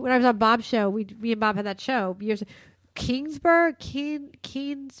town when I was on Bob's show. Me and Bob had that show years. Kingsburg,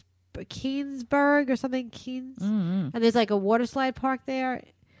 Keensburg or something. And there's like a water slide park there,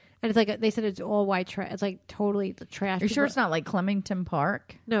 and it's like they said it's all white trash. It's like totally trash. Are you sure it's not like Clemington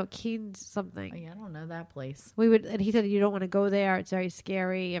Park? No, Keens something. Oh, yeah, I don't know that place. We would, and he said you don't want to go there. It's very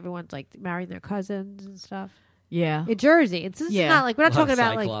scary. Everyone's like marrying their cousins and stuff. Yeah, In Jersey, it's Yeah. not like we're not A lot talking of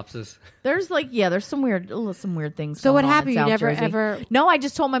about like. cyclopses. there's like there's some weird things. So what going on in happened? You South never Jersey. ever. No, I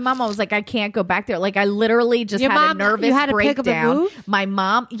just told my mom I was like I can't go back there. Like I literally just Your had mom- a nervous you had to pick up and breakdown. move?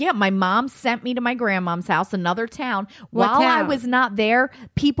 My mom sent me to my grandmom's house, another town. What While I town? was not there,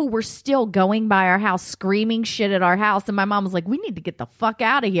 people were still going by our house, screaming shit at our house, and my mom was like, "We need to get the fuck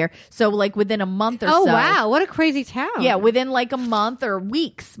out of here." So like within a month or Oh so, wow! What a crazy town. yeah, within like a month or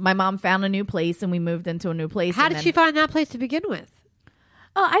weeks, my mom found a new place, and we moved into a new place. How and did then- she find that place to begin with?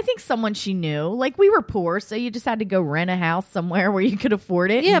 I think someone she knew. Like we were poor, so you just had to go rent a house somewhere where you could afford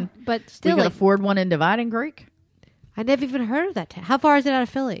it. Yeah, and but we still, could like, afford one in Dividing Creek. I never even heard of that town. How far is it out of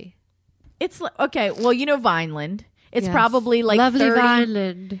Philly? It's okay. Well, you know Vineland. It's Yes. probably like lovely 30.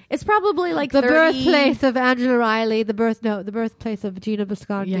 Vineland, It's probably like the 30. birthplace of Angela Riley, the birthplace of Gina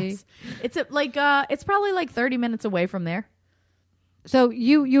Visconti. Yes, it's it's probably like 30 minutes away from there. So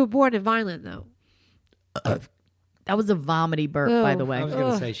you were born in Vineland, though. That was a vomity burp, by Ugh. the way. I was gonna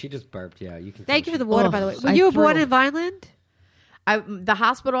Ugh. say she just burped. Yeah, you can. Thank you tell for the she- water, Ugh, by the way. I When you were born threw. in Vineland, The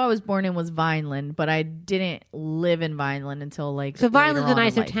hospital I was born in was Vineland, but I didn't live in Vineland until like. so later Vineland's a on in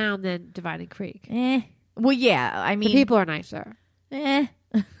nicer life. town than Dividing Creek. Well, yeah. I The mean, people are nicer. eh.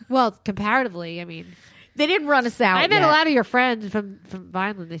 Well, comparatively, I mean, They didn't run us out. I met yet. a lot of your friends from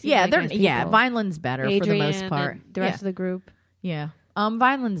Vineland. They seem Yeah, like they're nice yeah. people. Vineland's better for the most Adrian part. and the rest of the group. Yeah.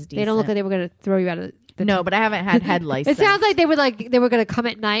 Vineland's decent. They don't look like they were going to throw you out of the No, but I haven't had head lice. It sounds since. like they were going to come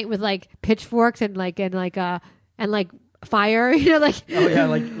at night with like pitchforks and fire. You know, like Oh yeah,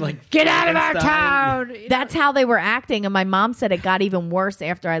 like get out of our Frankenstein. town. That's how they were acting, and my mom said it got even worse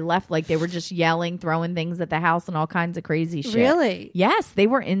after I left. Like they were just yelling, throwing things at the house, and all kinds of crazy shit. Really? Yes, they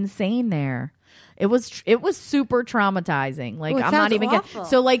were insane there. It was super traumatizing. Like Oh, it I'm not sounds even awful.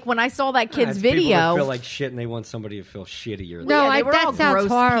 so like when I saw that kid's It's people that video. feel like shit, and they want somebody to feel shittier. No, yeah, they were that all sounds gross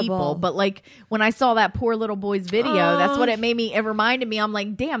horrible. people, but like when I saw that poor little boy's video, that's what it made me. It reminded me. I'm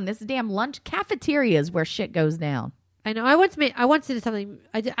like, damn, this damn lunch cafeteria is where shit goes down. I know. I once did something.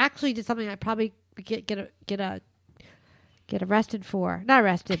 Actually did something I probably get arrested for. Not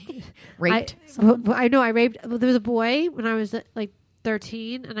arrested. Raped. I know. I raped. There was a boy when I was like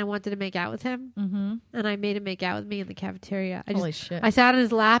 13, and I wanted to make out with him, and I made him make out with me in the cafeteria. Holy shit. I sat on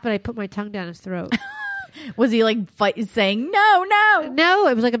his lap and I put my tongue down his throat. Was he like saying no? No,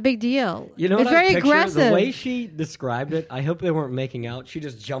 it was like a big deal. You know, it was what I very picture? aggressive. The way she described it, I hope they weren't making out. She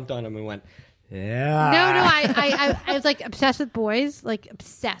just jumped on him and went, "Yeah." No, I was like obsessed with boys, like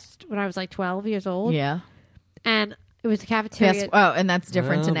obsessed when I was like 12 years old. Yeah. And it was a cafeteria, Yes. Oh, and that's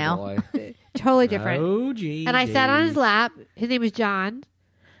different to Oh, now. boy. totally different. Oh, gee. And I sat on his lap. His name was John,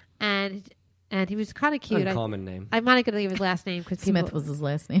 and he was kind of cute. Uncommon name. I'm not going to give his last name because Smith was his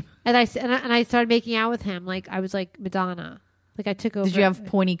last name. And I started making out with him like I was like Madonna. Like I took over. Did you have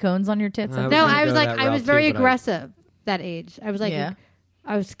pointy cones on your tits? I was No, gonna I was go like that I was route very too, but aggressive that age. I was like Yeah.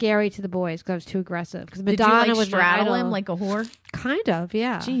 I was scary to the boys because I was too aggressive. Because Did Madonna you like was my straddle idol. him like a whore? Kind of,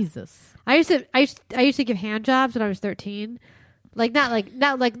 yeah. Jesus. I used to give hand jobs when I was 13,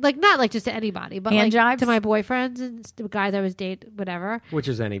 not just to anybody, but Hand like jives? to my boyfriends and the guys I was dating, whatever. Which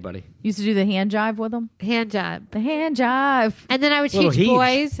is anybody. Used to do the hand jive with them. Hand job. The hand jive. And then I would Little teach heave.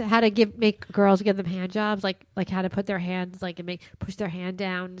 boys how to make girls give them hand jobs, like how to put their hands and push their hand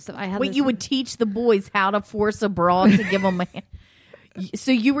down. So I had Wait, this- you would teach the boys how to force a broad to give them a hand.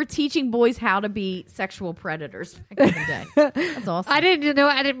 So you were teaching boys how to be sexual predators back in the day. That's awesome. I didn't know.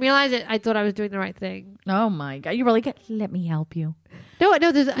 I didn't realize it. I thought I was doing the right thing. Oh my God. You were like, let me help you. No. I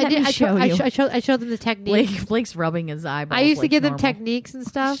showed them the technique. Blake's rubbing his eyeballs. I used to like give them normal. techniques and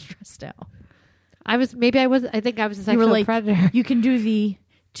stuff. Stressed out. I think I was a You sexual were like, predator. you can do the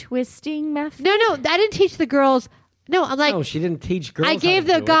twisting method. No, I didn't teach the girls. No, I'm like, No, she didn't teach girls. I gave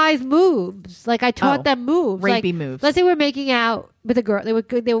the guys moves. Like I taught them moves, rapey like, moves. Let's say we're making out with a girl. They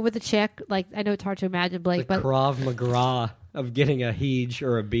were with a chick. Like I know it's hard to imagine, Blake, The but Krav Maga of getting a heej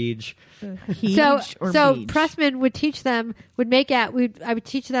or a beej. Heej or so beej? Prussman would teach them, would make out. I would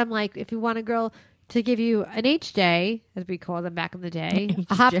teach them, like, if you want a girl to give you an HJ, as we call them back in the day,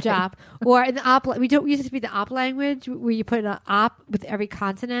 a hop HJ. job, or an op. We used to speak the op language, where you put an op with every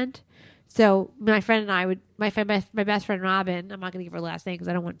consonant. So my friend and I would, my best friend Robin. I'm not going to give her last name because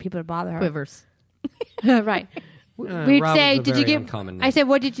I don't want people to bother her. Quivers. Right. We'd Robin's say, a "Did you very give?" uncommon name. I said,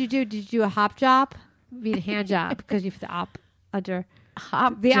 "What did you do? Did you do a hop job? I mean, a hand job because you put the op under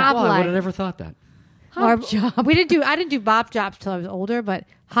Hop the job. op Well, I would line." have never thought that. Hop job. I didn't do bop jobs till I was older, but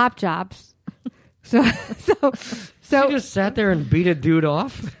hop jobs. So You just sat there and beat a dude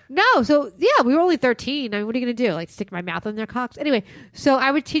off? no. So yeah, we were only 13. I mean, what are you gonna do? Like stick my mouth in their cocks? Anyway, so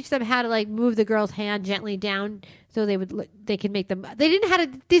I would teach them how to like move the girl's hand gently down, so they could make them. They didn't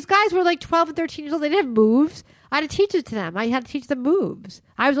have to. These guys were like 12 and 13 years old. They didn't have moves. I had to teach it to them. I had to teach them moves.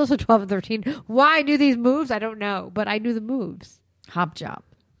 I was also 12 and 13. Why I knew these moves, I don't know, but I knew the moves. Hop job.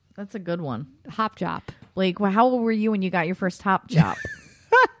 That's a good one. Hop job. Blake, well, how old were you when you got your first hop job?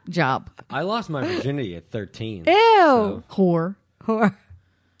 Job. I lost my virginity at 13. Ew. So, Whore. Whore.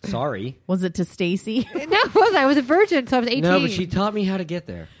 sorry. Was it to Stacy? No, it wasn't. I was a virgin, so I was 18. No, but she taught me how to get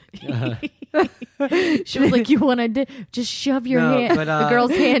there. She was like, you want to just shove your No, hand, but, the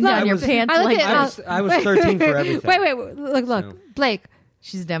girl's hand down your was- pants. I Like, looked at- I was 13 for everything. Wait, look, So- Blake.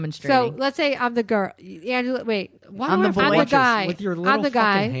 she's So demonstrating. let's say I'm the girl. Angela, wait. Why I'm do I the have to boy. I'm the watch this guy. with your I'm little the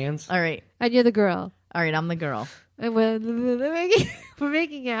guy. fucking hands? All right. And you're the girl. All right. I'm the girl. And we're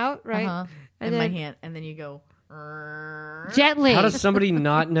making out, right? Uh-huh. And And my then- hand. And then you go. Gently. How does somebody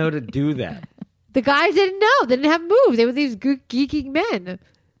not know to do that? The guys didn't know. They didn't have moves. They were these geeky men.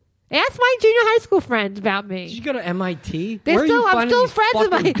 Ask my junior high school friends about Did you me. go to MIT? They're Where are still, you I'm finding still these friends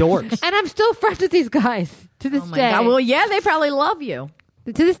with my fucking dorks? and I'm still friends with these guys to this Oh my day. God. Well, yeah, they probably love you.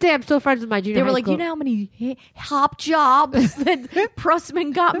 To this day, I'm still friends with my junior. They were high like, school. you know how many hop jobs that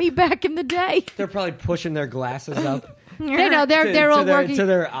Prussman got me back in the day? They're probably pushing their glasses up They know they're all working. to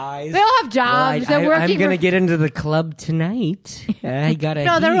their eyes. They all have jobs. They're working. I'm going to for- get into the club tonight. I got a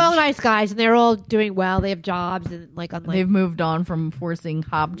No, they're all heej. nice guys, and they're all doing well. They have jobs, and like on They've moved on from forcing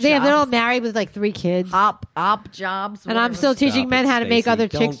hop jobs. they're all married with like 3 kids. hop jobs. And I'm whatever. still teaching Stop men it, how to make Stacey. other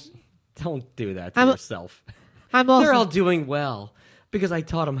chicks. Don't do that to I'm- yourself. I'm also, They're all doing well because I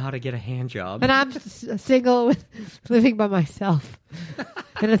taught them how to get a hand job. and I'm single, with, living by myself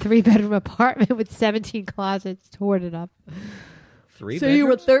in a 3-bedroom apartment with 17 closets, torn up. 3 So you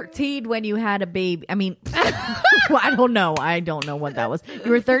were bedrooms? 13 when you had a baby. I mean, well, I don't know. I don't know what that was. You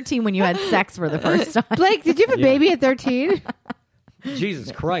were 13 when you had sex for the first time. Blake, did you have a Yeah. baby at 13?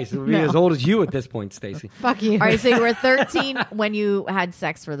 Jesus Christ. It would be No. as old as you at this point, Stacy. Fuck you. All right, so you were 13 when you had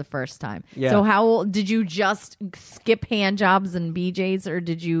sex for the first time. Yeah. So how old did you just skip hand jobs and BJs, or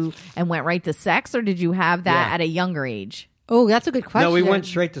did you and went right to sex, or did you have that Yeah. at a younger age? Oh, that's a good question. No, we went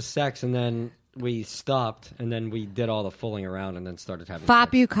straight to sex and then we stopped and then we did all the fooling around and then started having Fop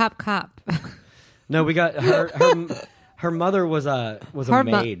sex. you, cop. No, we got her mother was a Her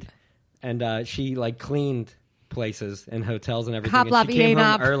mo- maid and she like cleaned places and hotels and everything. Cop And lop, she came eat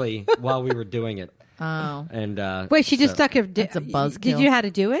home up. early while we were doing it. Oh, And Wait, she just so- stuck her. That's a buzzkill. Did you know how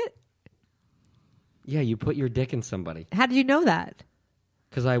to do it? Yeah, you put your dick in somebody How did you know that?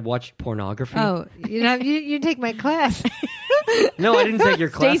 because I watched pornography. Oh, you know, you didn't take my class. No, I didn't take your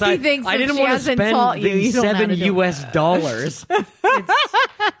class. Stacey I thinks I if didn't she want to hasn't spend taught you, the you don't know how to $7 do US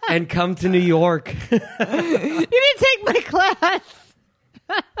and come to New York. You didn't take my class.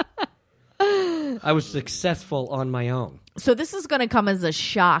 I was successful on my own. so this is going to come as a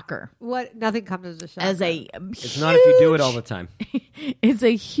shocker. What? Nothing comes as a shock. As a It's not if you do it all the time. It's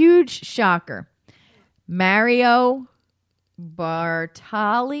a huge shocker. Mario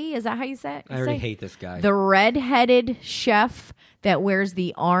Bartali, is that how you say it? I already hate this guy. The red-headed chef that wears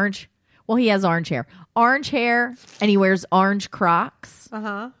the orange. Well, he has orange hair. Orange hair, and he wears orange Crocs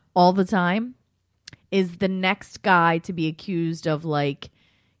all the time, is the next guy to be accused of, like,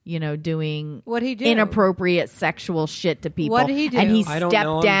 doing What'd he do? inappropriate sexual shit to people. What'd he do? And he I don't stepped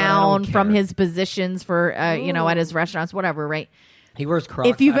know him, but I down don't from care. his positions for, at his restaurants, whatever, right? He wears Crocs.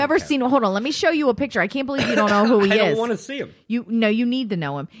 If you've I don't ever care. seen, hold on, let me show you a picture. I can't believe you don't know who he I is. don't want to see him. You need to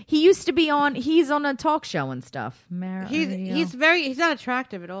know him. He used to be he's on a talk show and stuff. He's not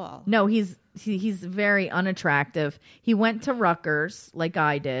attractive at all. No, he's very unattractive. He went to Rutgers like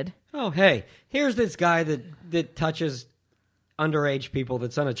I did. Oh, hey, here's this guy that touches underage people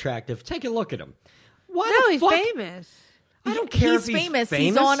that's unattractive. Take a look at him. Why No, the he's fuck? famous. I don't care if he's famous.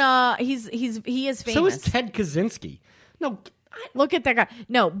 famous. He's on he is famous. So is Ted Kaczynski. No, Look at that guy.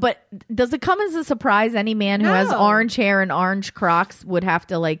 No, but does it come as a surprise any man who has No. orange hair and orange Crocs would have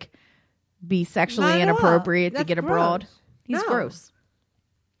to like be Not sexually at all. inappropriate to That's get abroad? gross. He's No. gross.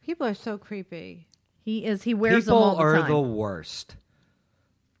 People are so creepy. He is. He wears them people all the are time. the worst.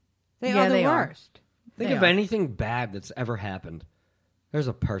 They Yeah, are the they are. worst. Think They of are. anything bad that's ever happened. There's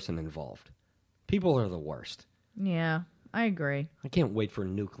a person involved. People are the worst. Yeah, I agree. I can't wait for a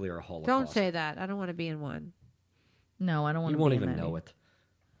nuclear holocaust. Don't say that. I don't want to be in one. No, I don't want You to. won't be even in that know it.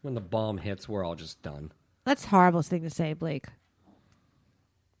 When the bomb hits, we're all just done. That's a horrible thing to say, Blake.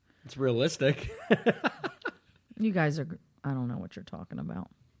 It's realistic. You guys are. I don't know what you're talking about.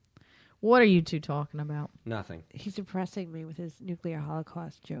 What are you two talking about? Nothing. He's depressing me with his nuclear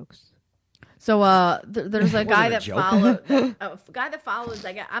holocaust jokes. So there's a guy a that joke. follows.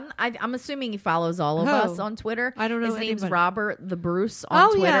 I'm assuming he follows all of Who? us on Twitter. I don't know His name's anybody. Robert the Bruce on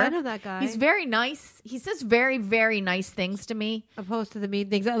Twitter. Yeah, I know that guy. He's very nice. He says very, very nice things to me. Opposed to the mean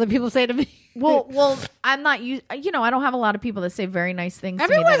things that other people say to me. Well, I'm not used. I don't have a lot of people that say very nice things.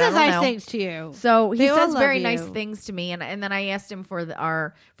 Everyone to me that says I don't nice know. things to you. So he They all says love very you. nice things to me, and then I asked him for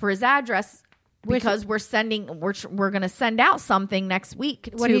his address. Because we're going to send out something next week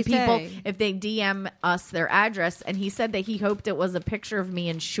to What'd he people say? if they DM us their address. And he said that he hoped it was a picture of me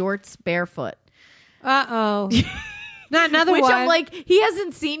in shorts, barefoot. Uh-oh. Not another Which one. I'm like, he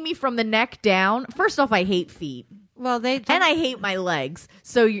hasn't seen me from the neck down. First off, I hate feet, well, and I hate my legs.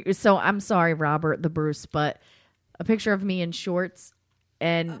 So I'm sorry, Robert the Bruce, but a picture of me in shorts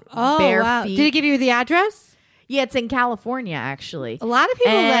and bare wow. feet. Did he give you the address? Yeah, it's in California, actually. A lot of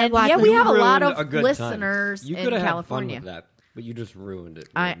people that And watch yeah, this- we have a You lot ruined of a good listeners time. You in could have California. had fun with that, but you just ruined it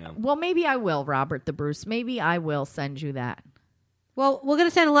right now. Well, maybe I will, Robert the Bruce. Maybe I will send you that. Well, we're going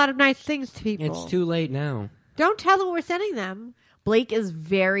to send a lot of nice things to people. It's too late now. Don't tell them we're sending them. Blake is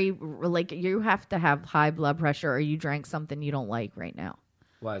very, like, you have to have high blood pressure or you drank something you don't like right now.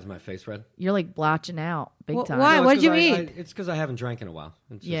 Why is my face red? You're like blotching out big Wh- time. why? No, it's What did you 'cause eat? it's because I haven't drank in a while.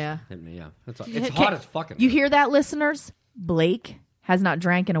 It's just Yeah. hit me. Yeah, it's hot as fucking. You hear that, listeners? Blake has not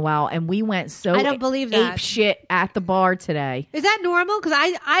drank in a while, and we went so I don't believe that. ape shit at the bar today. Is that normal? Because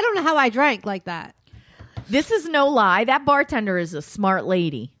I don't know how I drank like that. This is no lie. That bartender is a smart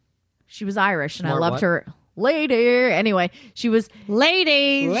lady. She was Irish, and I Smart loved what? her. Lady. Anyway, she was.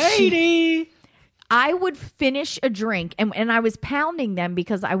 Lady. I would finish a drink, and I was pounding them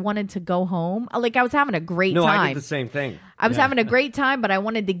because I wanted to go home. Like, I was having a great No, time. I did the same thing. I was Yeah. having a great time, but I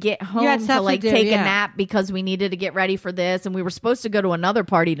wanted to get home had to stuff to like do, take a yeah. nap because we needed to get ready for this, and we were supposed to go to another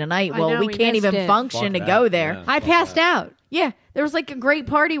party tonight. I Well, know, we we can't missed even it. function to Fuck go that. there. Yeah. I passed out. Yeah, there was like a great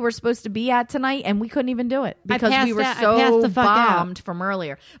party we're supposed to be at tonight, and we couldn't even do it because we passed were out. I passed so the fuck out. bombed from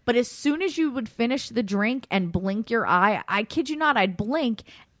earlier. But as soon as you would finish the drink and blink your eye, I kid you not, I'd blink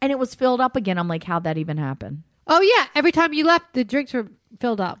and it was filled up again. I'm like, how'd that even happen? Oh, yeah. Every time you left, the drinks were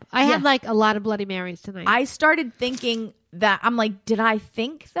filled up. I had Yeah. like a lot of Bloody Marys tonight. I started thinking that I'm like, did I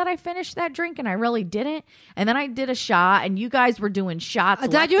think that I finished that drink and I really didn't? And then I did a shot, and you guys were doing shots.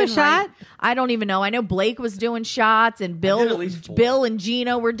 Did I left do a and shot? right. I don't even know. I know Blake was doing shots, and did at least 4. Bill and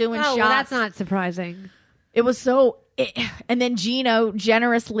Gino were doing oh, shots. well, that's not surprising. It was so. And then Gino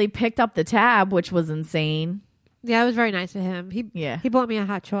generously picked up the tab, which was insane. Yeah, it was very nice of him. He bought me a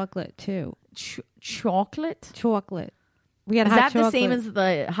hot chocolate too. Chocolate? Chocolate. We had Is hot that chocolate. the same as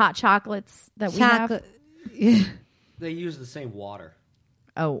the hot chocolates that we chocolate? have? They use the same water.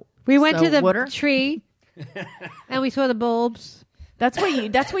 Oh, We went so to the water? tree, and we saw the bulbs. That's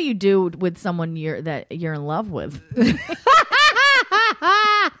what you do with someone that you're in love with.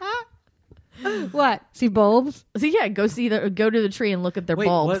 What? See bulbs? So yeah, go to the tree and look at their Wait,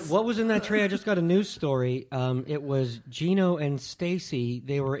 bulbs. what was in that tree? I just got a news story. It was Gino and Stacy.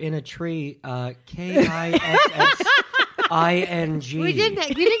 They were in a tree. KISSING. We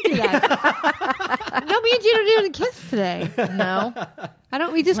didn't do that. No, me and Gino didn't kiss today. No,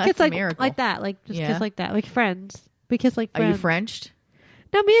 We just That's kiss a like miracle. like that, like just Yeah. kiss like that, like friends. We kiss like are you friends. Frenched?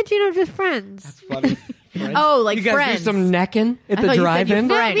 No, me and Gino are just friends. That's funny. Friends? Oh, like you guys friends. do some necking at I the thought you said drive-in? you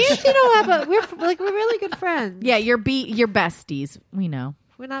No, French. me and Gino have we're really good friends. Yeah, you're besties. We know.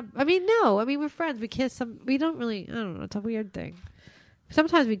 We're not. I mean, no. I mean, we're friends. We kiss some. We don't really. I don't know. It's a weird thing.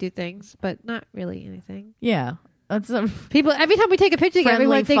 Sometimes we do things, but not really anything. Yeah, that's a People. Every time we take a picture together,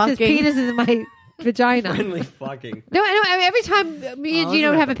 Friendly everyone thinks his fucking. penis is in my vagina. Friendly fucking. No, I know. I mean, every time me and Oh, Gino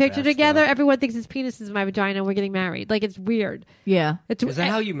isn't have that a the picture best, together, though? everyone thinks his penis is in my vagina. and We're getting married. Like it's weird. yeah. It's Is that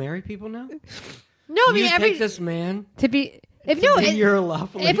how you marry people now? no. I mean, you every take this man to be. If no, to be it- your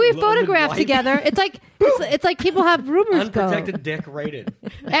lovely if we loving photograph wife? together, it's like people have rumors Unprotected dick rated. go.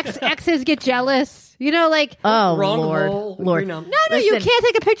 Exes get jealous. You know, like Oh Wrong Lord, hole. Lord. You know. no, you Listen. can't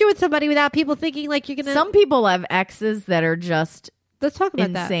take a picture with somebody without people thinking like you're gonna. Some people have exes that are just Let's talk about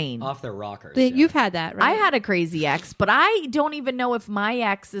insane. Off their rockers. that. yeah. You've had that, right? I had a crazy ex, but I don't even know if my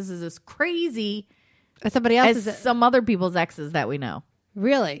ex is as crazy somebody as else's. some other people's exes that we know.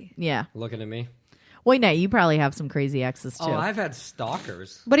 Really? Yeah. Looking at me. Wait, no, you probably have some crazy exes too. Oh, I've had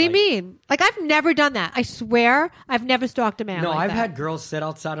stalkers. What do you Like, mean? Like I've never done that. I swear, I've never stalked a man. No, like I've that. had girls sit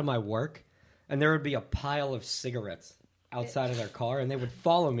outside of my work, and there would be a pile of cigarettes outside of their car, and they would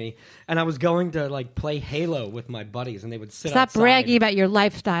follow me. And I was going to like play Halo with my buddies, and they would sit Stop outside. bragging about your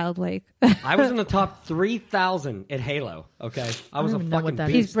lifestyle, Blake. I was in the top 3,000 at Halo. Okay, I was a don't even know what fucking that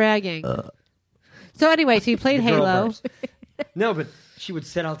beast. He's bragging. So anyway, so you played Girl Halo. burps. No, but she would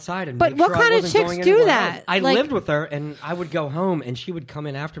sit outside and. But make what sure kind I of wasn't chicks going do anywhere that? else. I Like- lived with her, and I would go home, and she would come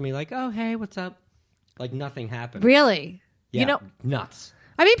in after me, like, "Oh, hey, what's up?" Like nothing happened. Really? Yeah, You know- nuts.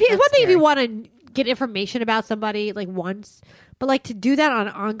 I mean, it's That's one thing if you scary. want to get information about somebody like once, but like to do that on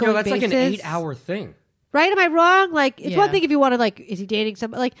an ongoing No, that's basis. like an 8-hour thing. Right? Am I wrong? Like, it's one Yeah. thing if you want to, like, is he dating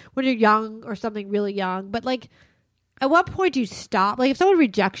somebody, like, when you're young or something really young, but, like, at what point do you stop? Like, if someone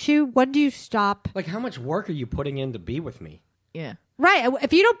rejects you, when do you stop? Like, how much work are you putting in to be with me? yeah. Right.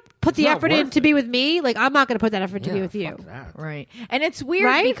 If you don't put the not effort in worth to be it. with me, like, I'm not going to put that effort to be Yeah, with you. fuck that. Right. And it's weird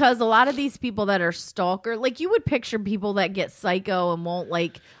Right? because a lot of these people that are stalker, like you would picture people that get psycho and won't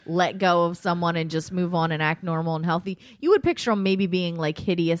like let go of someone and just move on and act normal and healthy. You would picture them maybe being like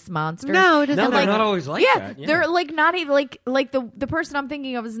hideous monsters. No, it doesn't No, matter. they're not always like yeah, that. Yeah, they're like not even like the person I'm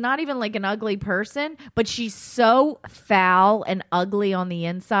thinking of is not even like an ugly person, but she's so foul and ugly on the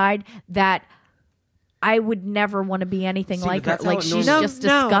inside that I would never want to be anything See, like but her. that's how Like it she's normally- just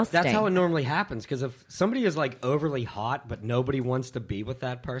No, disgusting. That's how it normally happens. Because if somebody is like overly hot, but nobody wants to be with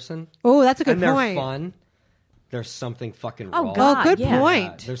that person, Oh, that's a good and they're point. fun, there's something fucking Oh, wrong. God. Oh, good yeah.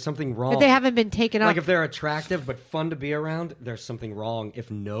 point. There's something wrong. If they haven't been taken like up. if they're attractive but fun to be around, there's something wrong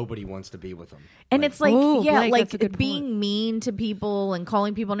if nobody wants to be with them. And it's like, Ooh, yeah, Blake, that's a like good being point. mean to people and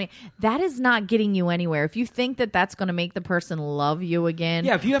calling people names. That is not getting you anywhere. If you think that that's going to make the person love you again,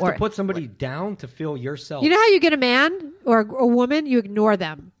 Yeah, if you have or- to put somebody down to feel yourself. You know how you get a man or a woman? You ignore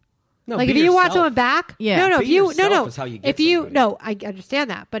them. no, Like be if you want yourself. someone back, Yeah. no, Be if you yourself is how you get if you somebody. no, I understand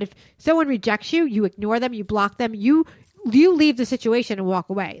that, but if someone rejects you, you ignore them, you block them, you leave the situation and walk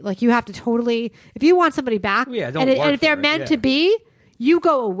away. Like you have to totally. If you want somebody back, Yeah, don't and, work and if they're for it, meant yeah. to be, you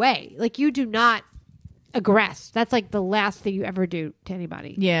go away. Like you do not aggress. That's like the last thing you ever do to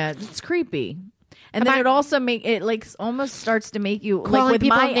anybody. yeah, it's creepy. And then it also make it like almost starts to make you Calling like with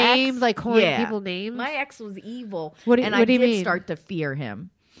people my names, ex, like calling yeah, people names? My ex was evil, What do- and what I do you did mean? start to fear him.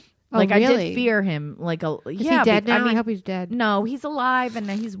 Oh, Like I really? did fear him. Like a Is yeah, he dead be- now? I mean, hope he's dead. no, he's alive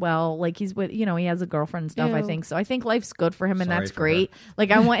and he's well. Like he's with, he has a girlfriend and stuff. I Ew. think so. I think life's good for him, and Sorry that's for great.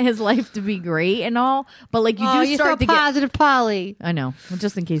 Like I want his life to be great and all, but like you Oh, do you're start so to get. positive, Polly. I know,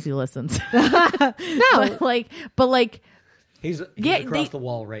 just in case he listens. No, but like He's Yeah, across they- the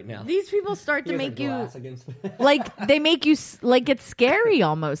wall right now. these people start He to has a make you glass against like they make you like it's scary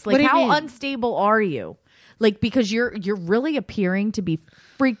almost. What Like do you how mean? unstable are you? Like because you're really appearing to be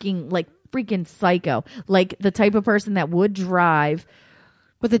freaking psycho. Like the type of person that would drive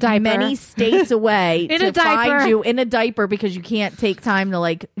with a diaper. many states away In to a diaper. find you in a diaper because you can't take time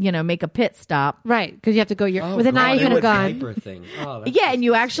to make a pit stop. Right, because you have to go Oh, with a God, knife and a the gun. diaper thing. Oh, that's Yeah, and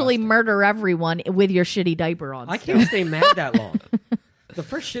you actually disgusting. murder everyone with your shitty diaper on. I can't stay mad that long. The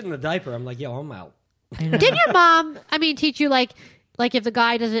first shit in the diaper, I'm like, yo, I'm out. Did your mom, teach you like if the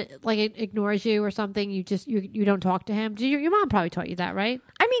guy doesn't ignores you or something, you just you don't talk to him? Your mom probably taught you that, right?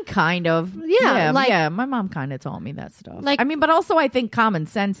 I mean, kind of. Yeah, like- yeah. My mom kind of taught me that stuff. Like- but also I think common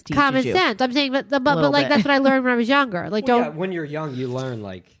sense teaches Common you. sense. I'm saying, but Little like bit. that's what I learned when I was younger. Like Well, don't yeah, when you're young, you learn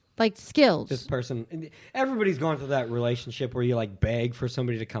like skills. this person. Everybody's gone through that relationship where you like beg for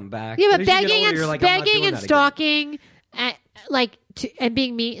somebody to come back. Yeah, And but as you get begging older, and you're like, I'm not begging doing and that again. stalking, and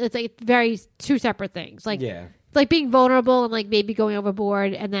being mean. It's like very two separate things. Like Yeah. like being vulnerable and like maybe going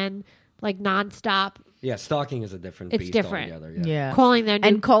overboard, and then like nonstop Yeah, stalking is a different It's beast different. altogether. Yeah. calling their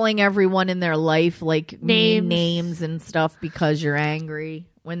And calling everyone in their life like Names. names and stuff because you're angry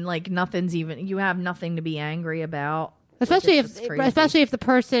when like nothing's even you have nothing to be angry about. especially Like, it's just crazy. if the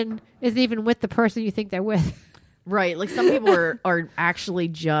person isn't even with the person you think they're with. Right, like some people are actually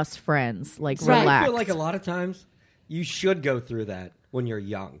just friends. Like Right. I relax. feel like a lot of times you should go through that when you're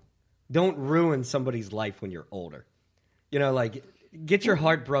young. Don't ruin somebody's life when you're older. You know, like get your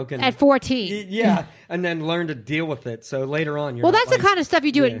heart broken At 14. Yeah, and then learn to deal with it. So later on, you're Well, not that's like, the kind of stuff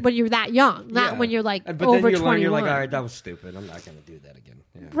you do Yeah. when you're that young, not Yeah. when you're like But over then you 21. learn, you're like, all right, that was stupid. I'm not going to do that again.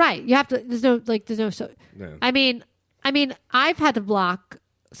 Yeah. Right. You have to. There's no. So, No. I mean, I've had to block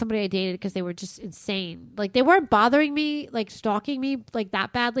somebody I dated because they were just insane. Like they weren't bothering me, like stalking me, like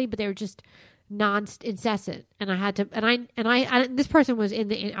that badly, but they were just incessant. And I had to. And this person was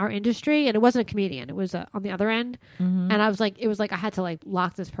in our industry, and it wasn't a comedian. It was on the other end. Mm-hmm. And I was like, it was like I had to like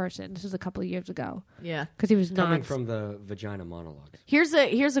lock this person. This was a couple of years ago Yeah. because he was Coming non. from the vagina monologues. Here's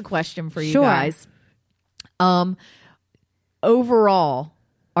a question for you Sure. guys. Overall,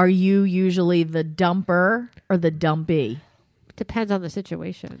 are you usually the dumper or the dumpy? Depends on the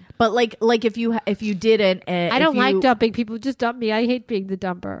situation. But like if you didn't, I don't like dumping people. Just dump me. I hate being the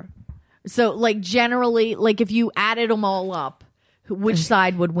dumper. So like generally, like if you added them all up, which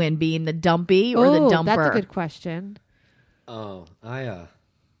side would win, being the dumpy or the Oh, dumper? that's a good question. Oh,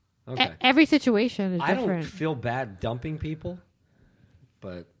 okay. Every situation is I different. don't feel bad dumping people,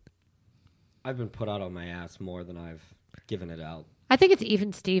 but I've been put out on my ass more than I've given it out. I think it's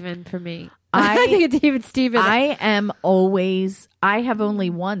even Steven for me. I- I think it's even Steven. I have only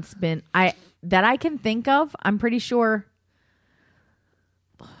once been that I can think of. I'm pretty sure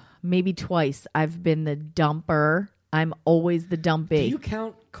maybe twice I've been the dumper. I'm always the dumpy. Do you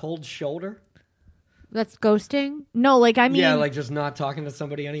count cold shoulder? That's ghosting. No, like I mean, Yeah, like just not talking to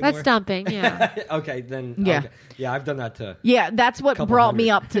somebody anymore. That's dumping. Yeah. Okay, then. Yeah. Okay. Yeah, I've done that too. yeah, that's what Couple brought me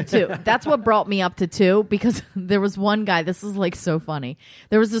hundred. up to two. That's what brought me up to two because there was one guy. This is like so funny.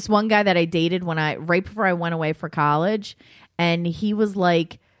 There was this one guy that I dated right before I went away for college, and he was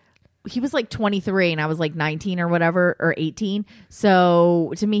like 23 and I was like 19 or whatever, or 18.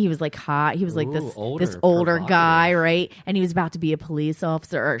 So to me, he was like hot. He was like this older guy, provocative. right? And he was about to be a police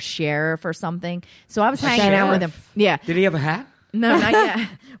officer or a sheriff or something. So I was hanging sheriff? out with him. Yeah. Did he have a hat? No, not yet.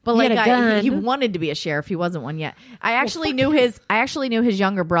 But He like had a gun. he wanted to be a sheriff. He wasn't one yet. I actually knew his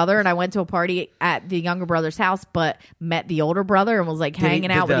younger brother, and I went to a party at the younger brother's house, but met the older brother and was like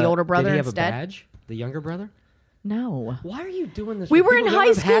hanging out with the older brother Did he have instead. a badge? The younger brother? No. Why are you doing this? We with were in people who high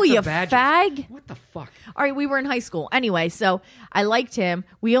don't have school, hats or you badges? fag. What the fuck? All right, we were in high school. Anyway, so I liked him.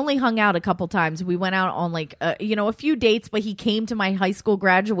 We only hung out a couple times. We went out on like, a few dates, but he came to my high school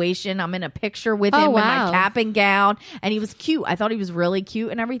graduation. I'm in a picture with him in my wow. cap and gown, and he was cute. I thought he was really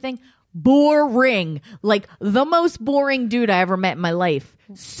cute and everything. Boring. Like the most boring dude I ever met in my life.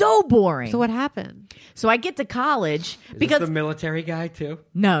 So boring. So what happened? So I get to college Is because this the military guy too?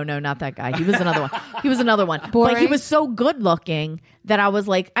 no, not that guy. He was another one. He was another one. But he Boring? was so good looking that I was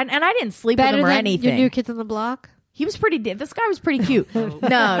like, and I didn't sleep with Better him or than anything. your new kids on the block? He was pretty. This guy was pretty cute.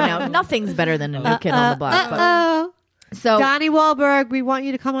 No, nothing's better than a new kid on the block. But, Oh, so Donnie Wahlberg, we want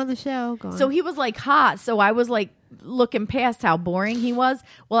you to come on the show. Go on. so he was like hot. So I was like looking past how boring he was.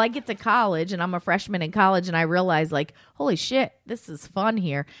 Well, I get to college and I'm a freshman in college, and I realize like, holy shit, this is fun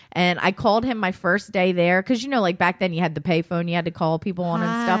here. And I called him my first day there because like back then you had the payphone, you had to call people on and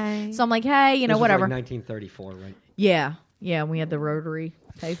Hi. stuff. So I'm like, hey, This was whatever. Like 1934, right? Yeah, we had the rotary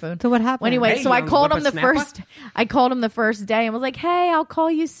payphone. So what happened? Well, anyway, Hey, so I young called him the whippersnapper. I called him the first day and was like, "Hey, I'll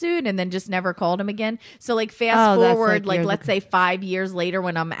call you soon," and then just never called him again. So like fast Oh, that's forward, like years let's say 5 years later,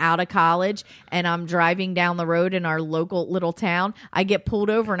 when I'm out of college and I'm driving down the road in our local little town, I get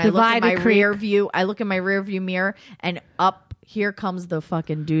pulled over and I look in Divided my Creek. rear view. I look in my rear view mirror, and up here comes the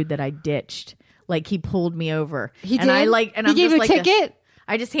fucking dude that I ditched. Like he pulled me over. He and I did? like, and He I'm gave just you a like ticket?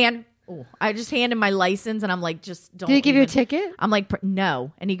 I just handed my license, and I'm like, just don't. Did he give you a even- ticket? I'm like,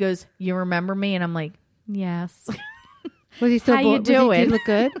 no. And he goes, "You remember me?" And I'm like, yes. Was he still How you bored? Did doing? he look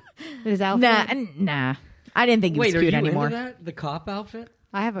good? In his outfit? nah. I didn't think he Wait, was are cute you anymore. into that? The cop outfit?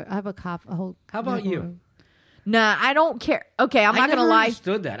 I have a cop. A whole. How about you? Nah, I don't care. Okay, I'm not never gonna lie.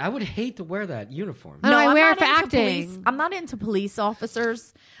 understood that. I would hate to wear that uniform. No, I I'm wear not it for into acting. police- I'm not into police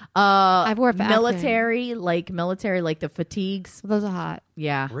officers. I wore it for military, like the fatigues. Those are hot.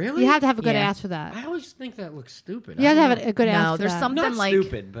 Yeah, Really? You have to have a good Yeah. ass for that. I always think that looks stupid. You have to I have don't a good ass. No, for there's that. something know. Not like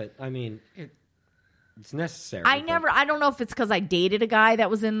stupid, but I mean, it's necessary. I but- don't know if it's because I dated a guy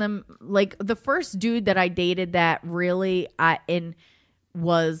that was in them. Like the first dude that I dated that really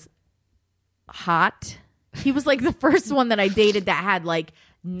was hot. He was like the first one that I dated that had like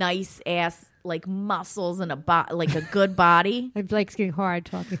nice ass like muscles and like a good body. And Blake's getting hard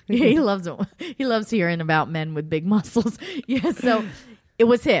talking. Yeah, he loves it. He loves hearing about men with big muscles. Yeah, so it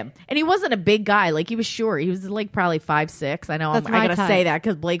was him, and he wasn't a big guy. Like he was short. He was like probably 5'6". I know I gotta say that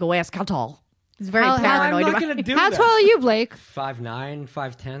because Blake will ask how tall. He's very paranoid I'm about. not gonna do How that. tall are you, Blake? 5'9",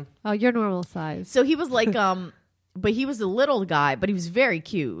 5'10". Oh, you're normal size. So he was like, but he was a little guy, but he was very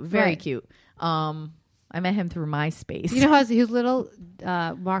cute, very cute. I met him through MySpace. You know how he's little?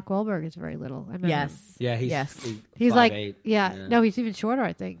 Mark Wahlberg is very little. I met him. Yes. Yeah, he's He's 5'8". like, yeah. No, he's even shorter,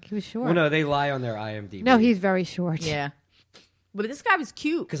 I think. He was short. Well, no, they lie on their IMDb. No, he's very short. Yeah. But this guy was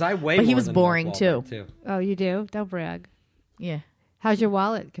cute. Because I weigh But he more was than boring, Mark Wahlberg, too. Oh, you do? Don't brag. Yeah. How's your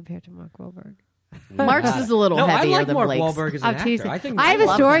wallet compared to Mark Wahlberg? Mark's is a little No, I heavier like than Mark Blake's. Wahlberg as an I'm actor. teasing. I think I have a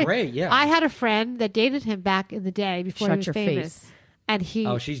Mark story. is great, yeah. I had a friend that dated him back in the day before Shut he was your famous. face. And he.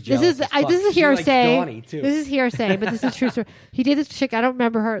 Oh, she's This jealous is as fuck. this is She likes hearsay. Donnie, too. This is hearsay, but this is true story. He did this chick. I don't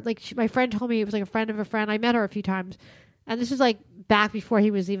remember her. Like my friend told me it was like a friend of a friend. I met her a few times, and this was like back before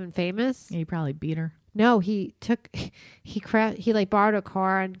he was even famous. Yeah, he probably beat her. No, he like borrowed a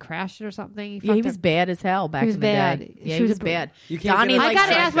car and crashed it or something. Yeah, he fucked was her. bad as hell back He was in the bad. day. She Yeah, he was was a- bad. You can't Donnie, get I like,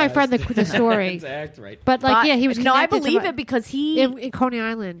 gotta ask my friend the story. To act right. But like, yeah, he was. No, I connected to believe my- it because he in Coney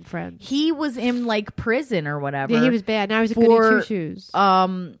Island, friend. he was in like prison or whatever. Yeah, he was bad. Now he's a goody For, two shoes.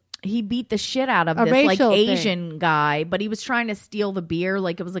 He beat the shit out of A this like racial thing. Asian guy, but he was trying to steal the beer.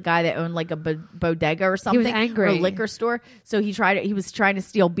 Like it was a guy that owned like a bodega or something, angry. or a liquor store. So he was trying to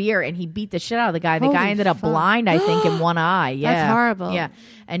steal beer, and he beat the shit out of the guy. The Holy guy ended up fuck. blind, I think, in one eye. Yeah, That's horrible. Yeah,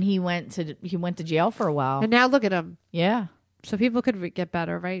 and he went to jail for a while. And now look at him. Yeah. So people could get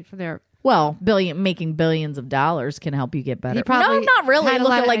better, right? From there. Well, making billions of dollars can help you get better. He probably No, not really. had a Look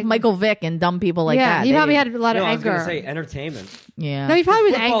lot at of like anger. Michael Vick and dumb people like yeah, that. he They- probably had a lot of No, I was anger. going to say entertainment. Yeah. No, he probably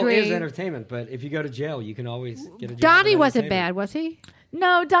was Football angry. is entertainment, but if you go to jail, you can always get a job. Donnie in wasn't entertainment. bad, was he?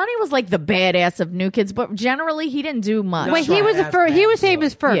 No, Donnie was like the badass of New Kids, but generally he didn't do much. No, Wait, he right, was the as first. He bad was boy.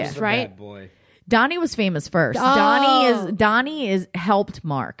 famous first, Yeah. He's a right? bad boy. Donnie was famous first. Oh. Donnie is helped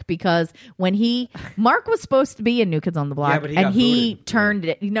Mark because when Mark was supposed to be in New Kids on the Block, Yeah, but he and got he booted. turned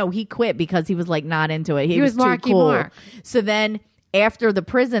it. No, he quit because he was like not into it. He was too Marky cool. Mark. So then after the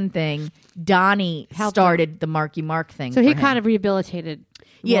prison thing, Donnie Helped started the Marky Mark thing. So he for him. kind of rehabilitated.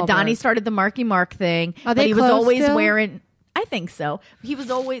 Yeah, Wahlberg. Donnie started the Marky Mark thing, Are but they he was close always still? wearing. I think so.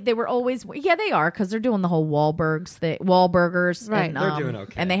 They were always. Yeah, they are because they're doing the whole Wahlburgers, Right. and, They're doing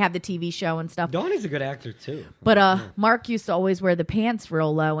okay. and they have the TV show and stuff. Donnie's a good actor, too. But Mark used to always wear the pants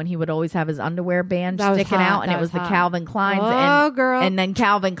real low, and he would always have his underwear band That was sticking hot. out, and That it was was the hot. Calvin Kleins. Oh, and, girl. And then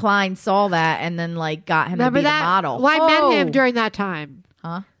Calvin Klein saw that, and then like got him Remember to be that? the model. Well, I met Oh. him during that time.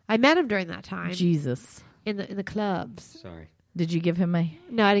 Huh? I met him during that time Jesus. in the clubs. Sorry. Did you give him a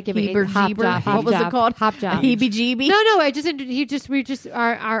No, I didn't give him heber a hop jeeber? job. What was it called? Hop job. Heebie-jeebie? No, I just we just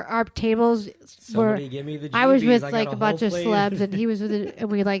our tables were. Somebody give me the I was jeebies. with I got like a bunch whole of plate. celebs, and he was with it, and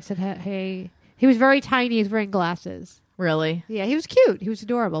we like said hey. He was very tiny. He was wearing glasses. Really? Yeah, he was cute. He was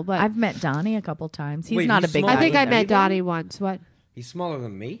adorable. But I've met Donnie a couple times. He's Wait, not a he's big smaller I think guy. I than met anybody? Donnie once. What? He's smaller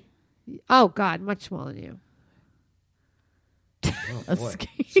than me? Oh God, much smaller than you. Oh, boy. Sorry.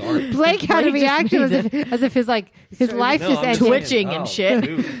 Sorry. Blake had a Blake just reaction made as if his like his life No, just I'm ended. saying- Twitching and shit.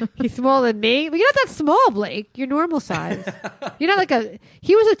 dude. He's smaller than me. But you're not that small, Blake. You're normal size. You're not like a.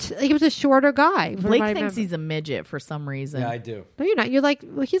 He was a shorter guy. from Blake what I thinks remember. he's a midget for some reason. Yeah, I do. No, you're not. You're like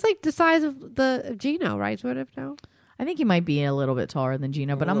he's like the size of Gino, right? Sort of. No, I think he might be a little bit taller than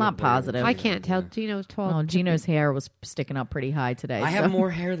Gino, but I'm little not bigger than positive. I can't tell. Gino's tall. Oh, Gino's hair was sticking up pretty high today. I so- have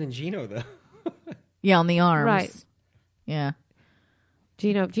more hair than Gino, though. Yeah, on the arms. Right. Yeah.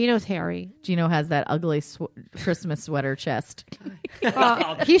 Gino's hairy. Gino has that ugly Christmas sweater chest.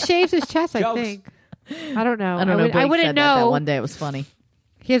 He shaves his chest. I Jokes. think. I don't know. I don't know. I Blake wouldn't said that know. one day. It was funny.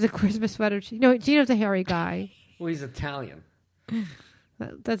 He has a Christmas sweater. No, Gino's a hairy guy. Well, he's Italian.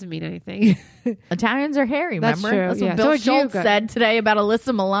 That doesn't mean anything. Italians are hairy, That's remember? true, That's yeah. what Bill So is you Schultz guys. said today about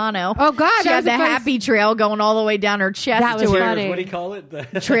Alyssa Milano. Oh, God, She that had was the the first- happy trail going all the way down her chest That to was her funny. What do you call it?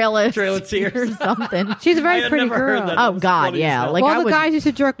 The trail of Trail of Tears. or something. She's a I very had pretty never heard girl. that. Oh, It was God, funny as yeah. hell. Like All I the would, guys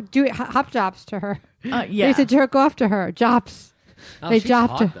used to do hop jobs to her. They yeah. used to jerk off to her. Jops. Oh, They she's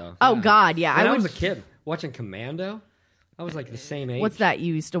dropped hot, her. though. Oh, Yeah. God, yeah. When I I was would. a kid watching Commando, I was like the same age. What's that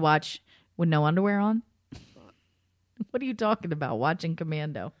you used to watch with no underwear on? What are you talking about? Watching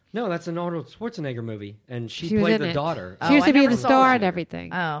Commando? No, that's an Arnold Schwarzenegger movie, and she was played in the it. daughter. She used I to be never the saw star that. and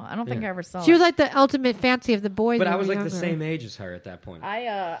everything. Oh, I don't think I ever saw She it. was like the ultimate fancy of the boys. But when I we was were like the younger. same age as her at that point.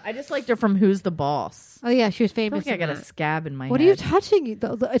 I just liked her from Who's the Boss. Oh yeah, she was I famous. feel like I in got a that. scab in my What are head. you touching? It's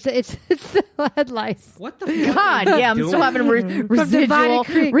the head lice. What the fuck? God, are you yeah, I'm doing? still having Divided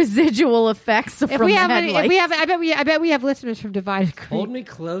Creek. residual effects from If we the have, headlights. if we have, I bet we have listeners from Divided Creek. Hold me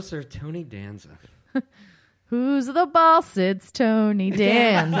closer, Tony Danza. Who's the boss? It's Tony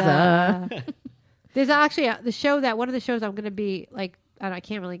Danza. There's actually the show that one of the shows I'm going to be like. I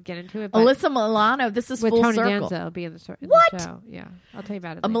can't really get into it. But Alyssa Milano. This is with full Tony circle. Danza will be in the show. What? Yeah, I'll tell you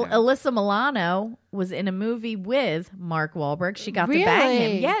about it. Alyssa Later. Milano was in a movie with Mark Wahlberg. She got to bang him.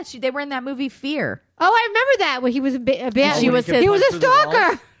 Really? Yeah, they were in that movie Fear. Oh, I remember that when he was a bad. She was he was a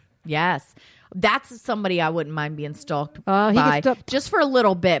stalker. Yes. That's somebody I wouldn't mind being stalked Oh, he by could just for a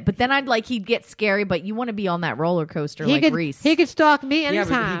little bit. But then he'd get scary, but you want to be on that roller coaster like Reese. He could stalk me Yeah,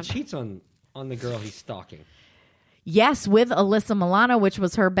 anytime. but he cheats on the girl he's stalking. Yes, with Alyssa Milano, which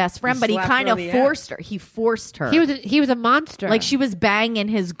was her best friend, but he slapped kind her of on the forced her. He forced her. He was a monster. Like she was banging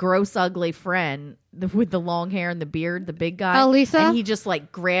his gross, ugly friend with the long hair and the beard, the big guy. Oh, Lisa? And he just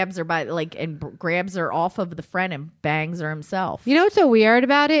grabs her by grabs her off of the friend and bangs her himself. You know what's so weird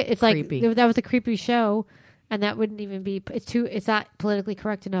about it? It's Creepy. like that was a creepy show, and that wouldn't even be. It's not politically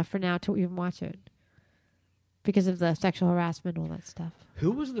correct enough for now to even watch it because of the sexual harassment and all that stuff. Who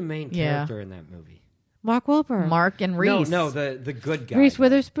was the main Yeah. character in that movie? Mark Wahlberg. Mark and Reese. No, the good guy. Reese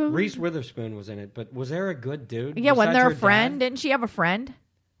Witherspoon. Reese Witherspoon was in it, but was there a good dude? Yeah, wasn't there a besides her friend? dad? Didn't she have a friend?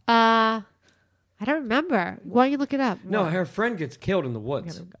 I don't remember. Why don't you look it up? No, her friend gets killed in the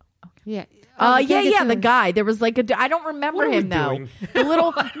woods. Yeah. The guy. There was I don't remember What are we him though. doing? The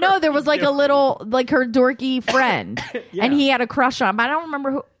little no, there was like a little her dorky friend, Yeah. and he had a crush on him. But I don't remember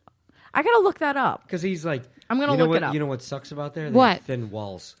who. I gotta look that up. Because he's like, I'm gonna you know look what, it up. You know what sucks about there? They What? have thin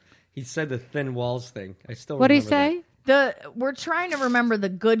walls. He said the thin walls thing. I still. What did he remember say? We're trying to remember the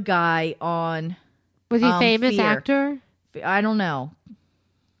good guy on. Was he famous Fear. actor? I don't know.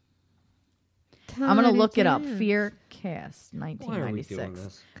 I'm gonna look it up. Fear cast Why are we doing 1996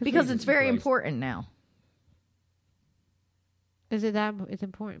 this? because Jesus it's very Christ. important now. Is it that? It's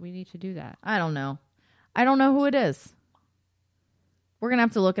important. We need to do that. I don't know. I don't know who it is. We're going to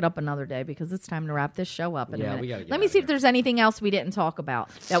have to look it up another day because it's time to wrap this show up in a Yeah, minute. we gotta get Let me out see of if there's anything else we didn't talk about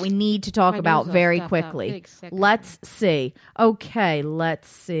that we need to talk My about nose all very stuffed up. quickly. Getting sick. Let's see. Okay, let's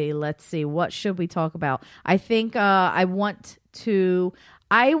see. What should we talk about? I think I want to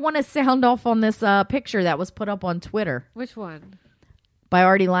sound off on this picture that was put up on Twitter Which one? by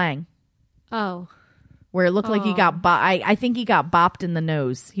Artie Lang. Oh. Where it looked like he got I think he got bopped in the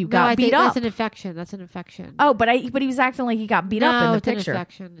nose. He No, got I beat think up. That's an infection. That's an infection. Oh, but he was acting like he got beat up in the it's picture. an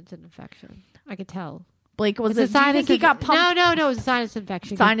infection. It's an infection. I could tell. Blake, was It's it? Do you think he got pumped? No, it's a sinus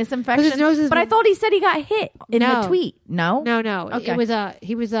infection. Sinus 'Cause his nose infection. is- But I thought he said he got hit in the No. tweet. No, No. Okay. It was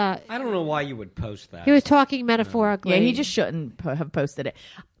he was I don't know why you would post that. he was talking metaphorically. Yeah, he just shouldn't have posted it.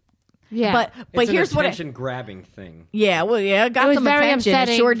 yeah. But It's here's an what. attention grabbing thing. Yeah, well, yeah, it got it was some very attention.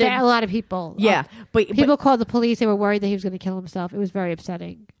 upsetting It sure to did. a lot of people. Yeah, but People called the police. They were worried that he was going to kill himself. It was very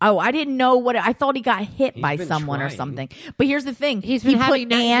upsetting. oh, I didn't know what. I thought he got hit He's by been someone or trying. something. But here's the thing. He's been he having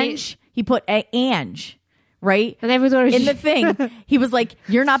put night- He put Ange, right? And everyone was In the thing, he was like,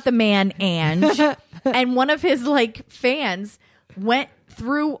 "You're not the man, Ange." And one of his fans went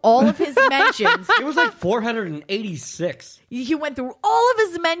through all of his mentions. It was like 486. He went through all of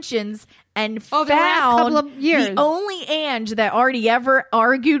his mentions and the last couple found of years. the only Ange that Artie ever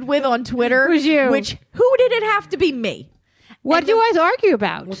argued with on Twitter Was you. Which who did it have to be? Me. What do you guys argue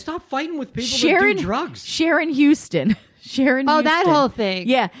about? Well, stop fighting with people Sharon that do drugs. Sharon Houston. Sharon. Oh, that Houston. whole thing.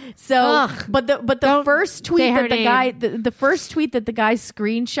 Yeah. So, Ugh. but the Don't first tweet say her that the name. guy, the first tweet that the guy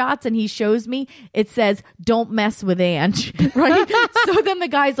screenshots and he shows me, it says, "Don't mess with Ange." Right. So then the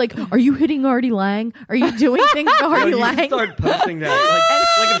guy's like, "Are you hitting Artie Lang? Are you doing things to No, Artie you Lang?" start posting that.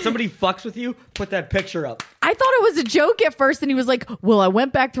 Like if somebody fucks with you, put that picture up. I thought it was a joke at first, and he was like, "Well, I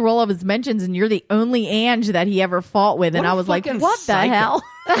went back through all of his mentions, and you're the only Ange that he ever fought with." And What a I was like, fucking "What psycho. the hell?"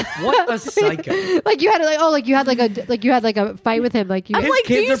 What a psycho. Like you had you had a fight with him. Like you. I'm His like, "Do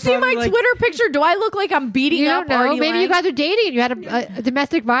kids you are see my probably like- Twitter picture? Do I look like I'm beating you up don't know. Artie Maybe Lang?" you guys are dating and you had a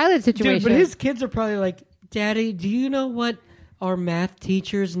domestic violence situation. Dude, but his kids are probably like, "Daddy, do you know what our math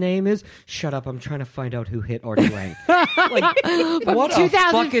teacher's name is?" "Shut up, I'm trying to find out who hit Artie Lang." Like, what a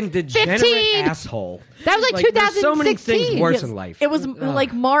 2015. fucking degenerate asshole. That was like there's so many 2016. things worse Yes. in life. It was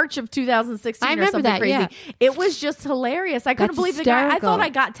like March of 2016 I or remember something that, crazy. yeah. It was just hilarious. I couldn't That's believe the guy. I hysterical. thought I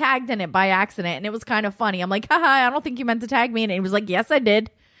got tagged in it by accident, and it was kind of funny. I'm like, haha, I don't think you meant to tag me. And he was like, yes, I did.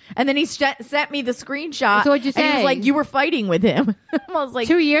 And then he sent me the screenshot. So what'd you And he say? was like, you were fighting with him. I was like,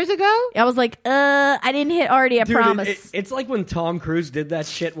 2 years ago? I was like, I didn't hit Artie, I Dude, promise. it's like when Tom Cruise did that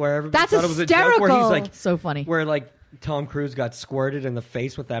shit where everybody That's thought it was a joke, where he's hysterical. like, So funny. where like Tom Cruise got squirted in the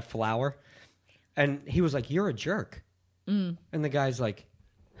face with that flower, and he was like, "You're a jerk," and the guy's like,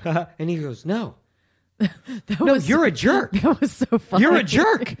 and he goes, "No, no, you're a jerk. That was so funny. You're a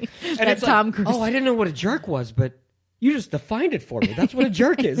jerk." And That it's Tom like, Cruise. oh, I didn't know what a jerk was, but you just defined it for me. That's what a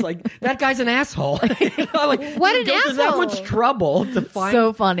jerk is. Like, that guy's an asshole. You know, like, What you an go through that asshole. much trouble to find.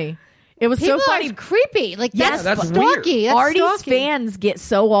 So funny. It was People so funny. are creepy. Like, Yes, that's that's stalky. That's Artie's stalky. fans get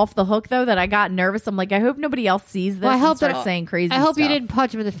so off the hook though that I got nervous. I'm like, I hope nobody else sees this Well, I and hope starts that saying crazy I hope you stuff. didn't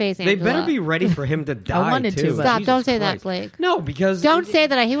punch him in the face, they Angela. better be ready for him to die. wanted to, too. but- Stop. Jesus Don't say that, Christ. Blake. No, because Don't say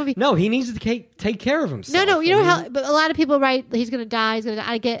that. He will be. No, he needs to take care of himself. No, you know I mean, how. But a lot of people write, he's going to die. He's going to.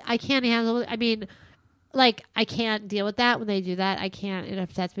 I can't handle it. I mean, like, I can't deal with that when they do that. I can't. It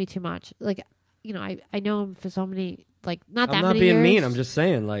upsets me too much. Like, you know, I know him for so many. Like, not that I'm not many being years. mean. I'm just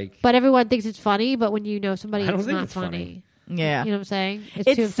saying, like, But everyone thinks it's funny. But when you know somebody, I don't it's think not it's funny. Yeah. You know what I'm saying? Too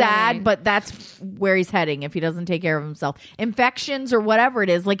It's sad, upsetting. but that's where he's heading if he doesn't take care of himself. Infections or whatever it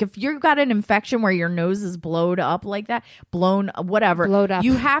is, like if you've got an infection where your nose is blowed up like that, whatever, Blowed up.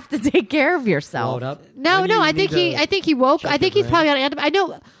 you have to take care of yourself. load up. No, When no. you I think need to I think he woke. check I think your he's probably on antibiotics. I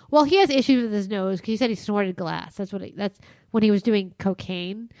know. Well, he has issues with his nose because he said he snorted glass. That's when he was doing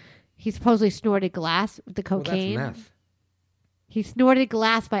cocaine. He supposedly snorted glass with the Well, that's cocaine. meth. He snorted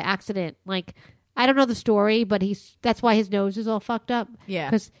glass by accident. Like, I don't know the story, but that's why his nose is all fucked up. Yeah.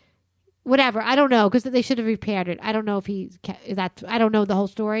 Because whatever, I don't know. Because they should have repaired it. I don't know if I don't know the whole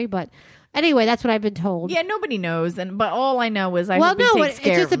story, but anyway, that's what I've been told. Yeah, nobody knows, but all I know is I well, hope he no, takes it's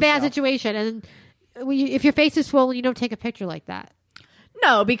care just of a bad himself. situation, and if your face is swollen, you don't take a picture like that.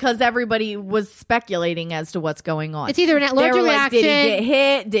 No, because everybody was speculating as to what's going on. It's either an They allergic were like, did reaction, he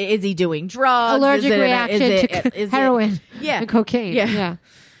get hit? Is he doing drugs? allergic Is it reaction to heroin, Yeah. and cocaine. Yeah.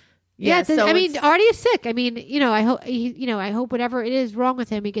 Yeah, so I mean, it's- Artie is sick. I mean, you know, I hope I hope whatever it is wrong with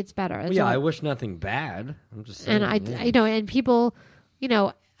him, he gets better. That's Well, yeah, all. I wish nothing bad. I'm just saying. And yeah. you know, and people, you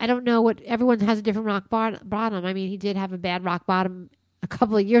know, I don't know what everyone has a different rock bottom. I mean, he did have a bad rock bottom a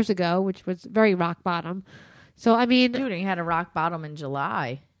couple of years ago, which was very rock bottom. So I mean, dude, he had a rock bottom in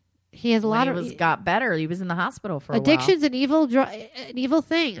July. he has a lot of got better. He was in the hospital for a while. addiction's an evil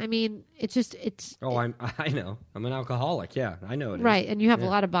thing. I mean, it's Oh, I know. I'm an alcoholic. Yeah, I know it is. right, and you have Yeah.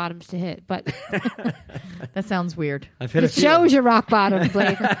 a lot of bottoms to hit, but That sounds weird. I've hit a it few. shows your rock bottom,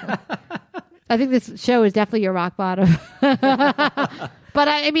 Blake. I think this show is definitely your rock bottom. But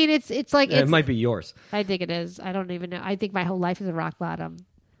I mean, it's like It might be yours. I think it is. I don't even know. I think my whole life is a rock bottom.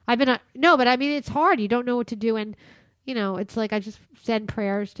 I've been no, but I mean, it's hard. You don't know what to do, and you know, it's like I just send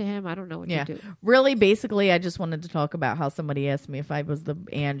prayers to him. I don't know what Yeah. to do. Really, basically, I just wanted to talk about how somebody asked me if I was the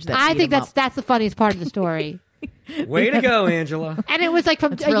Ange that I beat think him up. that's the funniest part of the story. Way to go, Angela. And it was like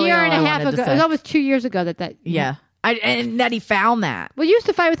from That's a really year all and a I half wanted to ago. It say. was almost 2 years ago that. Yeah. And that he found that. Well, you used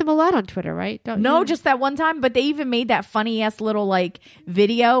to fight with him a lot on Twitter, right? Don't No, you? just that one time. But they even made that funny ass little like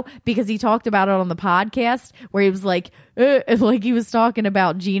video because he talked about it on the podcast where he was like he was talking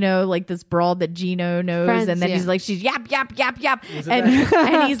about Gino, like this broad that Gino knows, Friends, and then yeah. he's like, she's yap yap yap yap,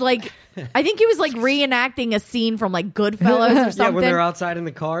 and he's like, I think he was like reenacting a scene from like Goodfellas or Yeah, something. when they're outside in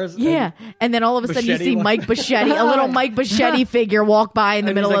the cars. Yeah, and then all of a sudden you Bichetti see walk- Mike Bichetti, a little Mike Bichetti figure walk by in the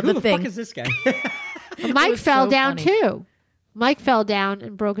And middle he's of like, the Who the fuck thing. is this guy? Mike was fell so down funny. too. Mike fell down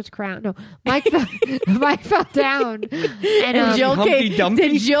and broke his crown. No, Mike fell down and And Jill Humpty came, Dumpty?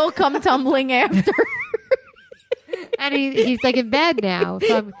 did Jill come tumbling after? and he's like in bed now.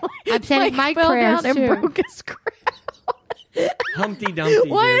 So I'm sending Mike fell prayers down and too. broke his crown. Humpty Dumpty.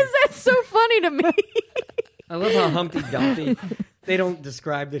 Why dude. is that so funny to me? I love how Humpty Dumpty. They don't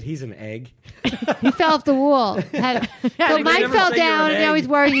describe that he's an egg. He fell off the wall. So they Mike never fell say you're down, an and now egg. he's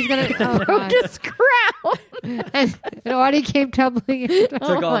worried he's gonna. Oh, Broke God. his crown. And Artie came tumbling. Took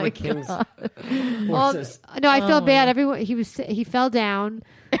all my the king's Well, horses. no, I felt bad. Everyone, he fell down.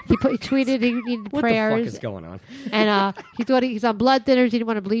 He tweeted he needed What prayers, the fuck is going on? and he thought he's on blood thinners. He didn't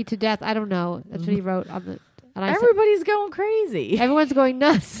want to bleed to death. I don't know. That's what he wrote on the. And I said, Everybody's going crazy. everyone's going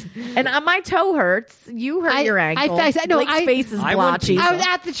nuts. And my toe hurts. You hurt your ankle. no, Blake's face is I went blotchy. to- I was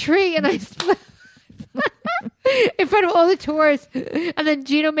at the tree and I in front of all the tourists, and then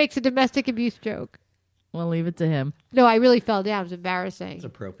Gino makes a domestic abuse joke. We'll leave it to him. No, I really fell down. It was embarrassing. It's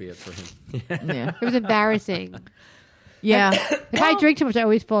appropriate for him. Yeah. It was embarrassing. Yeah. If I drink too much, I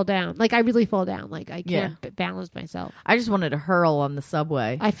always fall down. Like I really fall down. Like I Yeah. can't balance myself. I just wanted to hurl on the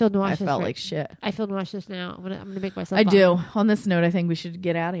subway. I feel I nauseous. felt right- like shit. I feel nauseous now. I'm gonna make myself. I vomit. do. On this note, I think we should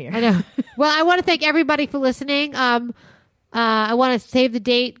get out of here. I know. Well, I want to thank everybody for listening. I want to save the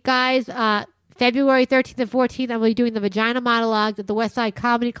date, guys. February 13th and 14th, I will be doing the Vagina Monologues at the West Side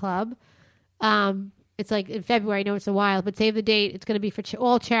Comedy Club. It's like in February. I know it's a while, but save the date. It's going to be for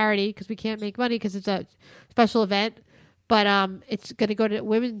all charity because we can't make money because it's a special event. But it's going to go to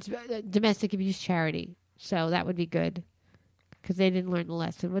women's domestic abuse charity. So that would be good because they didn't learn the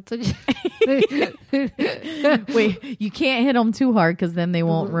lesson. Wait, you can't hit them too hard because then they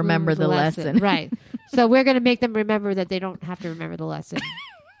won't remember the lesson. Right. So we're going to make them remember that they don't have to remember the lesson.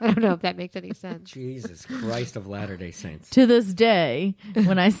 I don't know if that makes any sense. Jesus Christ of Latter-day Saints. To this day,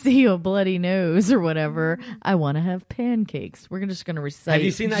 when I see a bloody nose or whatever, I want to have pancakes. We're just going to recite. Have you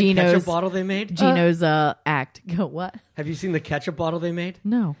seen that Gino's, ketchup bottle they made? Gino's act. Go what? Have you seen the ketchup bottle they made?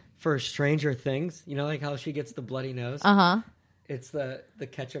 No. For Stranger Things. You know, like how she gets the bloody nose? Uh-huh. It's the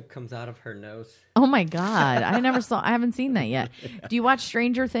ketchup comes out of her nose. Oh my God. I haven't seen that yet. Do you watch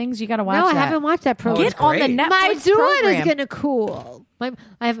Stranger Things? You got to watch No, that. I haven't watched that program. Get on the great. Netflix My daughter's program. gonna cool.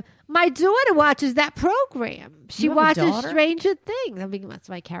 My daughter watches that program. She You have a watches daughter? Stranger Things. I mean, that's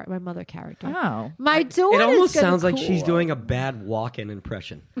my mother character. Oh. My daughter. It almost sounds like she's doing a bad walk-in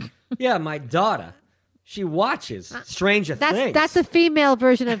impression. Yeah, my daughter. She watches Stranger Things. That's a female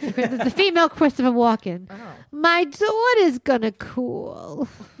version of the female Christopher Walken. Oh. My daughter's gonna cool.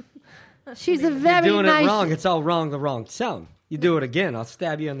 She's a very You're doing nice. it wrong. It's all wrong. The wrong sound. You do it again, I'll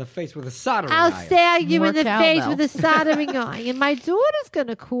stab you in the face with a soldering I'll iron. stab you More in the cowbell. face with a soldering iron. And my daughter's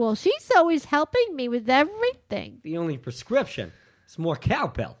gonna cool. She's always helping me with everything. The only prescription is more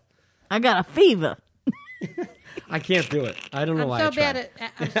cowbell. I got a fever. I can't do it. I don't know why I I'm so tried. bad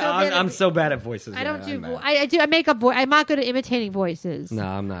at. I'm so bad at. I'm so bad at voices. I don't yeah, do. I'm bad. I do. I make up voice. I'm not good at imitating voices. No,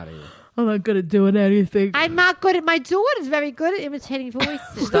 I'm not either. I'm not good at doing anything. I'm not good at. My daughter's very good at imitating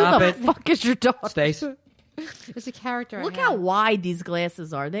voices. Stop Who it. the fuck is your daughter? Stace. It's a character. Look I how have. wide these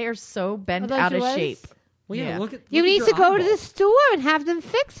glasses are. They are so bent those out of yours? shape. Well, yeah, Yeah. look at You look at need your to go to the eyeballs. store and have them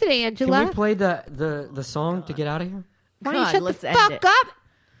fix it, Angela. Can we play the song to get out of here? Why don't you God, shut let's the end fuck it. up?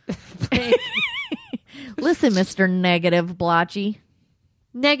 Listen, Mr. Negative Blotchy.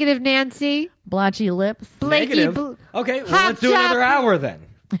 Negative Nancy. Blotchy lips. Blakey. Negative. Okay, well, Hop let's do chop. another hour then.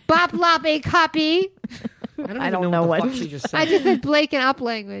 Bop lop a copy. I don't don't know know what the what- fuck she just I said. just said Blake and up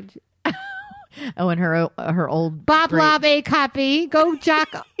language. Oh, and her old Bop great- lob a copy. Go jock.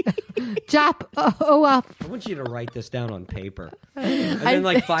 Jop. Oh up. I want you to write this down on paper. And then,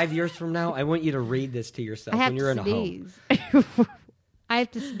 like 5 years from now, I want you to read this to yourself I have when you're in to a home. sneeze. I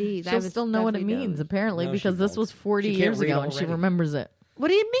have to sneeze. I She'll have a still know what it stuffy means, nose. apparently, No, she because this won't. was 40 She can't years read ago and she already. remembers it. What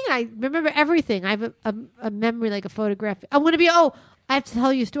do you mean? I remember everything. I have a memory like a photograph. I'm going to be. Oh, I have to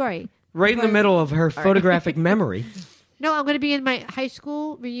tell you a story. Right in the middle of her photographic memory. No, I'm going to be in my high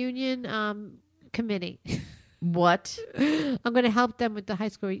school reunion committee. What? I'm going to help them with the high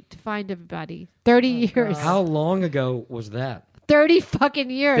school to find everybody. 30 years. How long ago was that? 30 fucking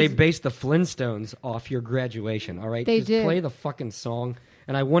years. They based the Flintstones off your graduation, all right? They Just did. play the fucking song,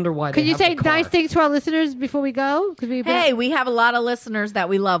 and I wonder why Could they you have say the car. nice things to our listeners before we go? Hey, we have a lot of listeners that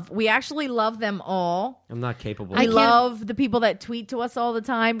we love. We actually love them all. I'm not capable. We can't- love the people that tweet to us all the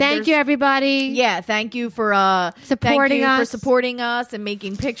time. Thank There's- you, everybody. Yeah, thank you for Supporting for us. supporting us and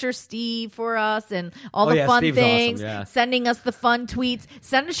making pictures, Steve, for us and all Oh, the yeah, fun Steve's awesome, things. yeah. Sending us the fun tweets.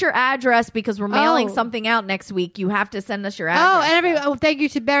 Send us your address because we're mailing Oh. something out next week. You have to send us your Oh, address. and thank you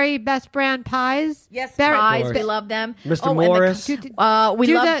to Berry Best Brand Pies. yes, Berry, pies, course. we love them. Mr. Oh, and the- Morris. Do, we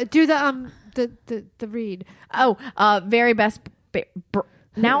do love the read. very best.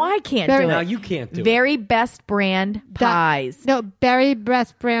 Now I can't Very- do now it. you can't do it. Very best brand pies. No,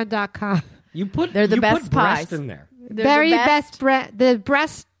 berrybestbrand.com. You put They're the you best put breast pies. in there. They're Berry the best brand. The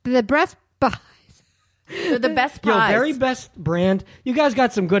breast pies. They're the best Yo, pies. very best brand. You guys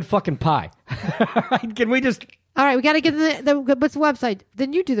got some good fucking pie. All right, can we just? All right, we got to get the what's the website?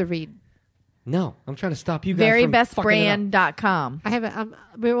 Then you do the read. No, I'm trying to stop you guys. From fucking it up. Verybestbrand.com. I have it.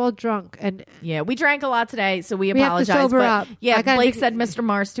 We're all drunk, and Yeah, we drank a lot today, so we We have to apologize. sober but up. Yeah, I gotta Blake be- said Mr.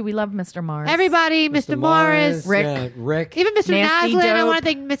 Mars too. We love Mr. Mars. everybody, Mr. Morris, Rick. yeah, Rick. even Mr. Nasty Naslin. I Dope. want to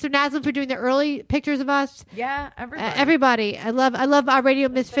thank Mr. Naslin for doing the early pictures of us. Yeah, everybody. Everybody, I love our Radio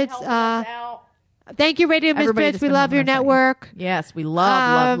Misfits. Helping us out. Thank you, Radio Everybody Misfits. that's we been love your helping us out. network. Yes, we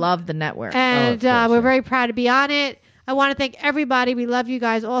love Um, love the network. And of course, we're yeah. very proud to be on it. I want to thank everybody. We love you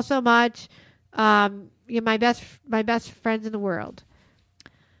guys all so much. You're my best friends in the world.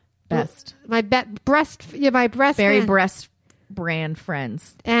 Best. You're my breast. Very friend. breast brand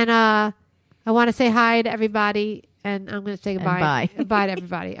friends. And I want to say hi to everybody. And I'm going to say goodbye. bye. Bye to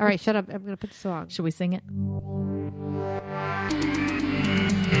everybody. All right, shut up. I'm going to put the song. Should we sing it?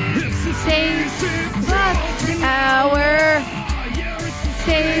 It's the Stacy Prussman Hour. Yeah, it's the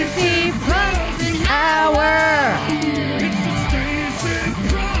Stacey Prussman Hour. It's the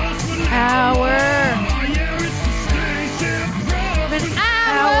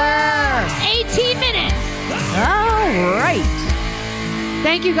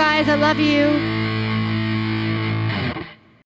Thank you guys. I love you.